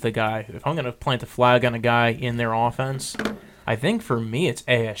 this is the guy. If I'm going to plant a flag on a guy in their offense, I think for me it's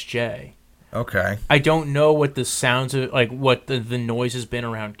ASJ. Okay. I don't know what the sounds of, like, what the noise has been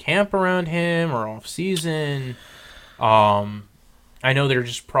around camp around him or off season. I know they're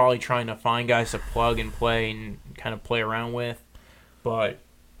just probably trying to find guys to plug and play and kind of play around with. But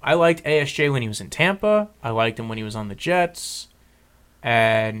I liked ASJ when he was in Tampa. I liked him when he was on the Jets.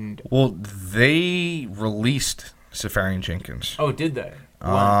 And Well, they released Seferian Jenkins. oh, did they?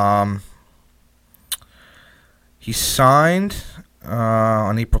 When? He signed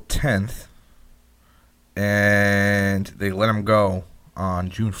on April 10th, and they let him go on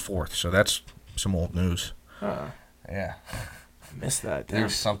June 4th. So that's some old news. Yeah. I missed that. Damn.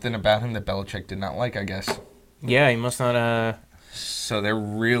 There's something about him that Belichick did not like, I guess. Yeah, he must not. So they're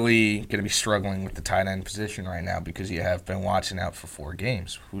really going to be struggling with the tight end position right now because you have Ben Watson out for 4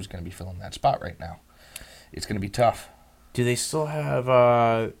 games. Who's going to be filling that spot right now? It's going to be tough. Do they still have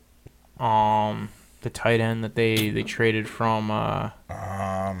the tight end that they traded from? I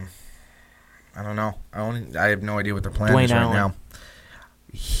don't know. I have no idea what their plan Dwayne is right Allen. now.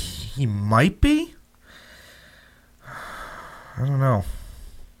 He might be. I don't know.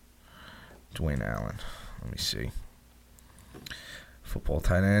 Dwayne Allen. Let me see. Football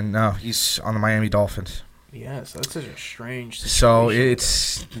tight end. No, he's on the Miami Dolphins. Yes, that's such a strange So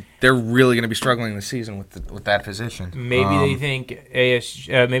situation. they're really going to be struggling this season with that position. Maybe they think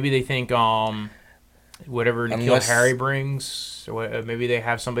maybe they think whatever N'Keal Unless- Harry brings. Or maybe they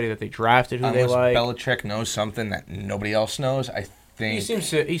have somebody that they drafted who they Unless like. Belichick knows something that nobody else knows, I think.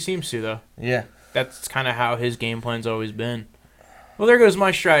 He seems to though. Yeah. That's kind of how his game plan's always been. Well, there goes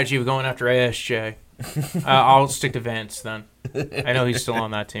my strategy of going after ASJ. I'll stick to Vance then. I know he's still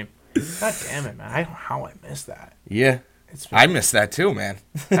on that team. God damn it, man! I don't know how I missed that. Yeah. I missed that too, man.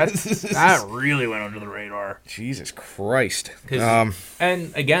 That really went under the radar. Jesus Christ. 'Cause-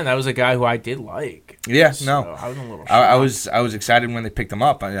 and again, that was a guy who I did like. Yeah, So no. I was a little. I shocked. was excited when they picked him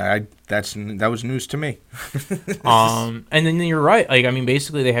up. That was news to me. And then you're right. Like, I mean,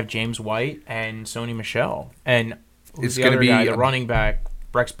 basically they have James White and Sony Michel, and who's It's the gonna other be guy, the a- running back,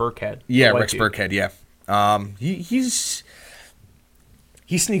 Rex Burkhead. Yeah, The white Rex dude. Burkhead. Yeah.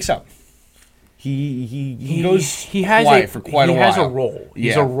 He sneaks up. He goes He has quiet for quite a while. He has a role.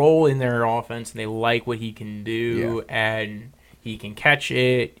 He's Yeah. a role in their offense, and they like what he can do, and he can catch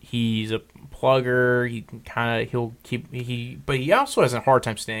it. He's a plugger. He can but he also has a hard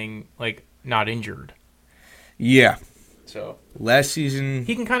time staying like not injured. Yeah. So Last season,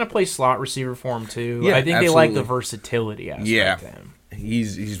 he can kind of play slot receiver for him too. Yeah, I think they like the absolutely. versatility aspect Yeah. to him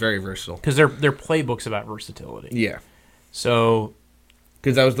he's very versatile. because their playbook's about versatility. Yeah. So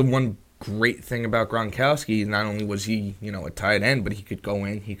Because that was the one great thing about Gronkowski. Not only was he, a tight end, but he could go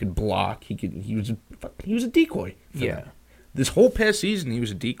in, he could block, he was a decoy. for yeah. them. This whole past season, he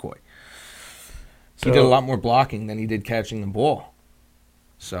was a decoy. So, He did a lot more blocking than he did catching the ball.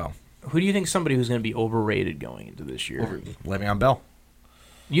 So, Who do you think somebody who's going to be overrated going into this year? Le'Veon Bell.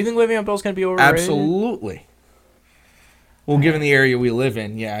 You think Le'Veon Bell's going to be overrated? Absolutely. Well, given the area we live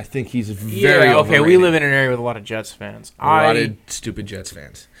in, yeah, I think he's very Yeah, okay, we overrated. live in an area with a lot of Jets fans. A lot of stupid Jets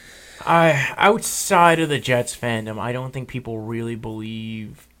fans. Outside of the Jets fandom, I don't think people really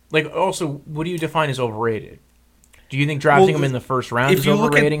believe. Like, also, what do you define as overrated? Do you think drafting him in the first round if is you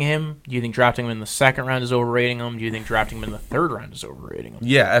look at- overrating him? Do you think drafting him in the second round is overrating him? Do you think drafting him in the third round is overrating him?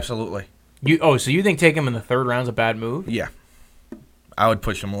 Yeah, absolutely. So you think taking him in the third round is a bad move? Yeah. I would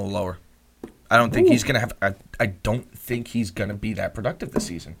push him a little lower. I don't think he's going to have... I don't think he's going to be that productive this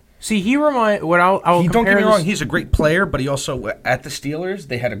season. See, I'll Don't get compare me wrong, this- he's a great player, but he also, at the Steelers,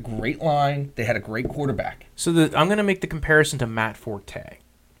 they had a great line. They had a great quarterback. So I'm going to make the comparison to Matt Forte.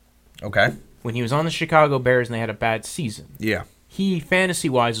 Okay? When he was on the Chicago Bears and they had a bad season. Yeah. He,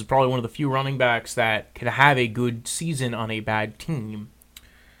 fantasy-wise, is probably one of the few running backs that could have a good season on a bad team.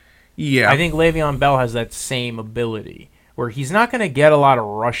 Yeah. I think Le'Veon Bell has that same ability, where he's not going to get a lot of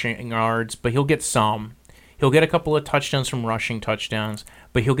rushing yards, but he'll get some. He'll get a couple of touchdowns from rushing touchdowns,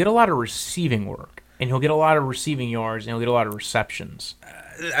 but he'll get a lot of receiving work, and he'll get a lot of receiving yards, and he'll get a lot of receptions.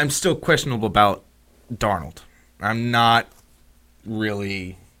 I'm still questionable about Darnold. I'm not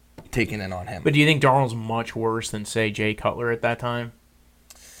really taking in on him. But do you think Darnold's much worse than, say, Jay Cutler at that time?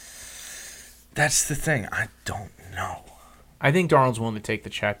 That's the thing. I don't know. I think Darnold's willing to take the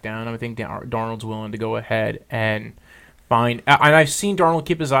check down. I think Darnold's willing to go ahead and find. And I've seen Darnold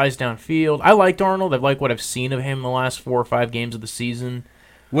keep his eyes downfield. I like Darnold. I like what I've seen of him in the last 4 or 5 games of the season.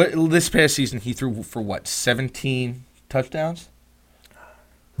 This past season, he threw for what, 17 touchdowns?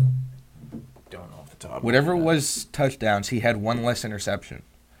 Don't know off the top. Whatever it was touchdowns, he had one less interception.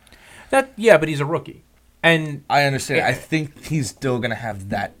 But he's a rookie, and I understand. I think he's still going to have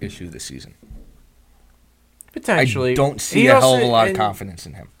that issue this season. potentially I don't see he a hell of also- a lot of and confidence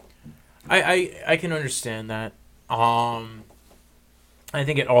in him. I can understand that. I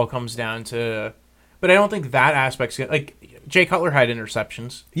think it all comes down to, but I don't think that aspect's like Jay Cutler had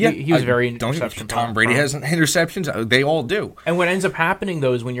interceptions. He was very don't interception. Tom Brady prone. has interceptions. They all do. And what ends up happening,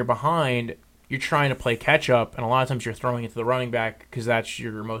 though, is when you're behind, you're trying to play catch-up, and a lot of times you're throwing it to the running back because that's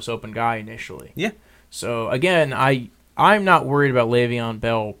your most open guy initially. Yeah. So, again, I'm not worried about Le'Veon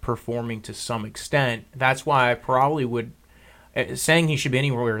Bell performing to some extent. That's why I probably would... saying he should be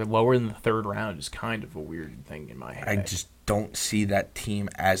anywhere lower than the third round is kind of a weird thing in my head. I just don't see that team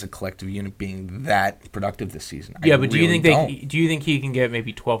as a collective unit being that productive this season. Yeah, I but do you really think do you think he can get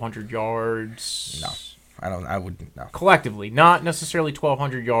maybe 1,200 yards? No. I don't. I wouldn't. No. Collectively, not necessarily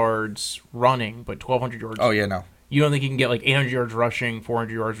 1,200 yards running, but 1,200 yards. Oh yeah, no. You don't think he can get like 800 yards rushing,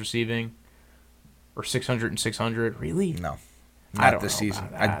 400 yards receiving, or 600 and 600? Really? No. I Not don't this know season.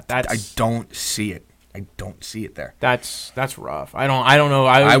 about that. I don't see it. I don't see it there. That's rough. I don't know.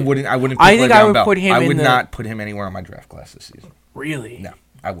 I wouldn't. Pick I think I would Bell. put him I in would the- not put him anywhere on my draft class this season. Really? No,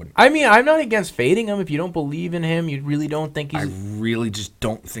 I wouldn't. I mean, I'm not against fading him. If you don't believe in him, you really don't think I he's. really just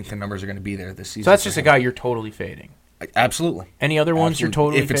don't think the numbers are going to be there this season. So that's for just a him. guy you're totally fading. Absolutely. Any other ones you're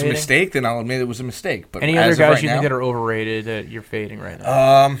Absolutely. totally If it's fading? a mistake, then I'll admit it was a mistake. But Any as other of guys right you now, think that are overrated that you're fading right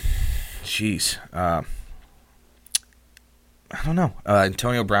now? Jeez. I don't know.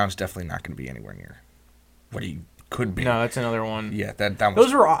 Antonio Brown's definitely not going to be anywhere near what he could be. No, that's another one. Yeah, that was,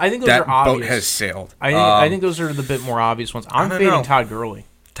 Those are. I think those that are obvious. boat has sailed. I think those are the bit more obvious ones. I'm don't fading know. Todd Gurley.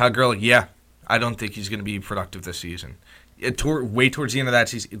 Todd Gurley, yeah. I don't think he's going to be productive this season. Way towards the end of that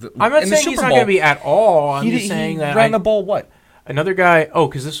season. I'm not in the saying he's Super not Bowl, going to be at all. I'm he, just saying that ran the ball what? another guy. Oh,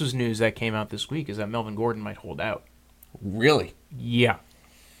 because this was news that came out this week is that Melvin Gordon might hold out. Really? Yeah.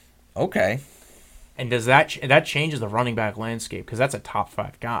 Okay. And does that changes the running back landscape because that's a top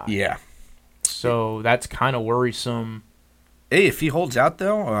 5 guy. Yeah. So that's kind of worrisome. Hey, if he holds out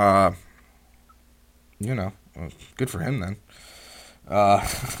though, good for him then.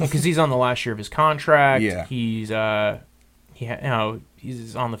 Because he's on the last year of his contract. Yeah. He's on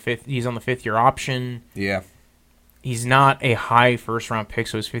the fifth year option. Yeah. He's not a high first round pick,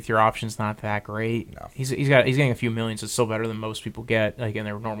 so his 5th year option's not that great. No. He's getting a few millions. It's still better than most people get, like in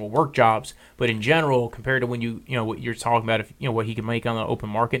their normal work jobs. But in general, compared to when what you're talking about, if what he can make on the open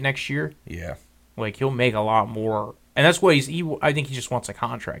market next year, Yeah. like he'll make a lot more. And that's what I think he just wants a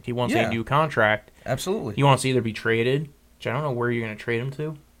contract. He wants a new contract. Absolutely. He wants to either be traded, which I don't know where you're going to trade him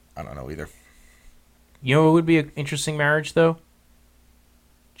to. I don't know either. You know what would be an interesting marriage, though?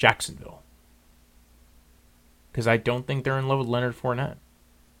 Jacksonville. Because I don't think they're in love with Leonard Fournette.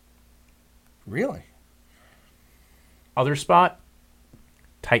 Really? Other spot?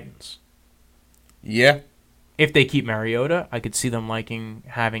 Titans. Yeah. If they keep Mariota, I could see them liking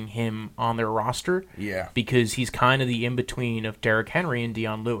having him on their roster. Yeah. Because he's kind of the in-between of Derrick Henry and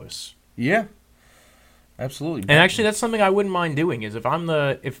Deion Lewis. Yeah. Absolutely. And actually, that's something I wouldn't mind doing. Is if I'm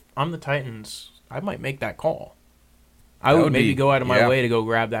the Titans, I might make that call. I would maybe go out of my way to go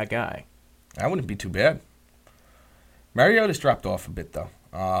grab that guy. That wouldn't be too bad. Mariota's dropped off a bit though.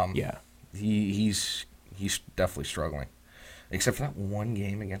 Yeah. He's definitely struggling, except for that one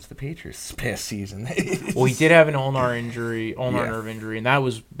game against the Patriots this past season. Well, he did have an ulnar nerve injury, and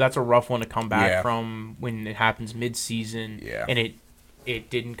that's a rough one to come back from when it happens mid-season. Yeah. And it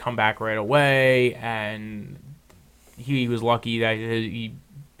didn't come back right away, and he was lucky that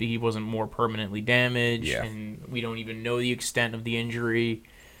he wasn't more permanently damaged, and we don't even know the extent of the injury.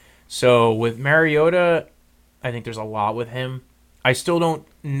 So with Mariota, I think there's a lot with him. I still don't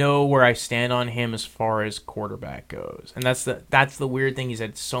know where I stand on him as far as quarterback goes. And that's the weird thing. He's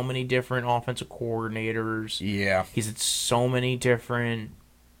had so many different offensive coordinators. Yeah. He's had so many different,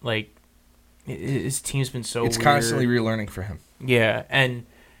 his team's been so weird. It's constantly relearning for him. Yeah,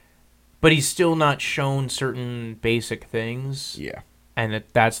 but he's still not shown certain basic things. Yeah. And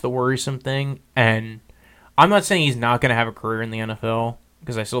that's the worrisome thing. And I'm not saying he's not going to have a career in the NFL,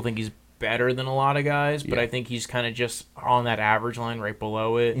 because I still think he's better than a lot of guys, but I think he's kind of just on that average line right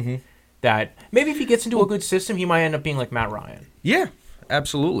below it. Mm-hmm. That maybe if he gets into a good system, he might end up being like Matt Ryan. Yeah,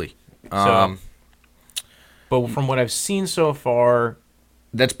 absolutely. But from what I've seen so far,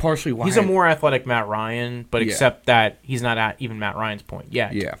 that's partially why he's a more athletic Matt Ryan, but except that he's not at even Matt Ryan's point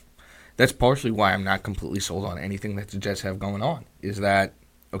yet. Yeah. That's partially why I'm not completely sold on anything that the Jets have going on. Is that,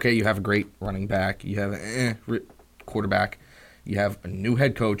 okay, you have a great running back, you have a quarterback, you have a new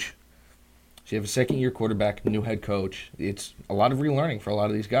head coach, so you have a second-year quarterback, new head coach. It's a lot of relearning for a lot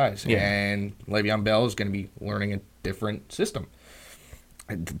of these guys. Yeah. And Le'Veon Bell is going to be learning a different system.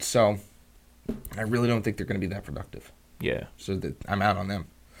 So I really don't think they're going to be that productive. Yeah. So I'm out on them.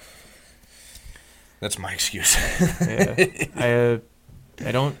 That's my excuse. Yeah.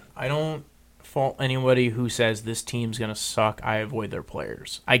 I don't fault anybody who says this team's going to suck. I avoid their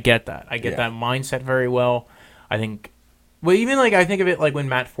players. I get that. I get that mindset very well. I think... Well, even I think of it like when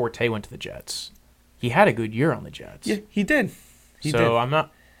Matt Forte went to the Jets. He had a good year on the Jets. Yeah, he did. I'm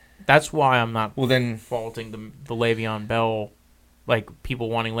not. That's why I'm not. Faulting the Le'Veon Bell, people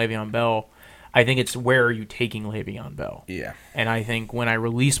wanting Le'Veon Bell. I think it's where are you taking Le'Veon Bell? Yeah. And I think when I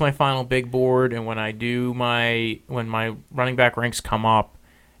release my final big board and when my running back ranks come up,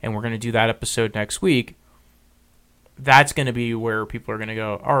 and we're going to do that episode next week. That's going to be where people are going to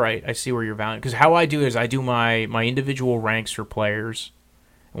go, all right, I see where you're valuing. Because how I do it is I do my individual ranks for players.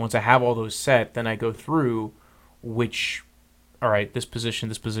 And once I have all those set, then I go through all right, this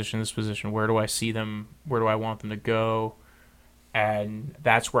position, where do I see them? Where do I want them to go? And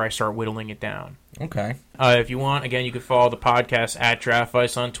that's where I start whittling it down. Okay. If you want, again, you can follow the podcast at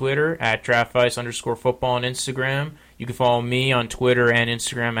DraftVice on Twitter, at DraftVice_football on Instagram. You can follow me on Twitter and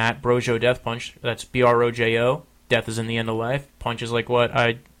Instagram at Brojo Death Punch. That's BROJO. Death is in the end of life. Punch is like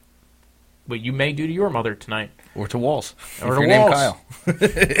what you may do to your mother tonight. Or to Walls. Or to your Walls. Name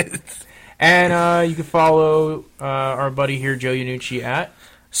Kyle. And you can follow our buddy here, Joe Yanucci, at...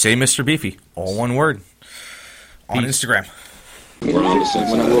 Say Mr. Beefy. All one word. On Instagram. When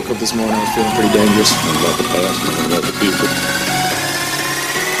I woke up this morning, I was feeling pretty dangerous. About the past and about the future.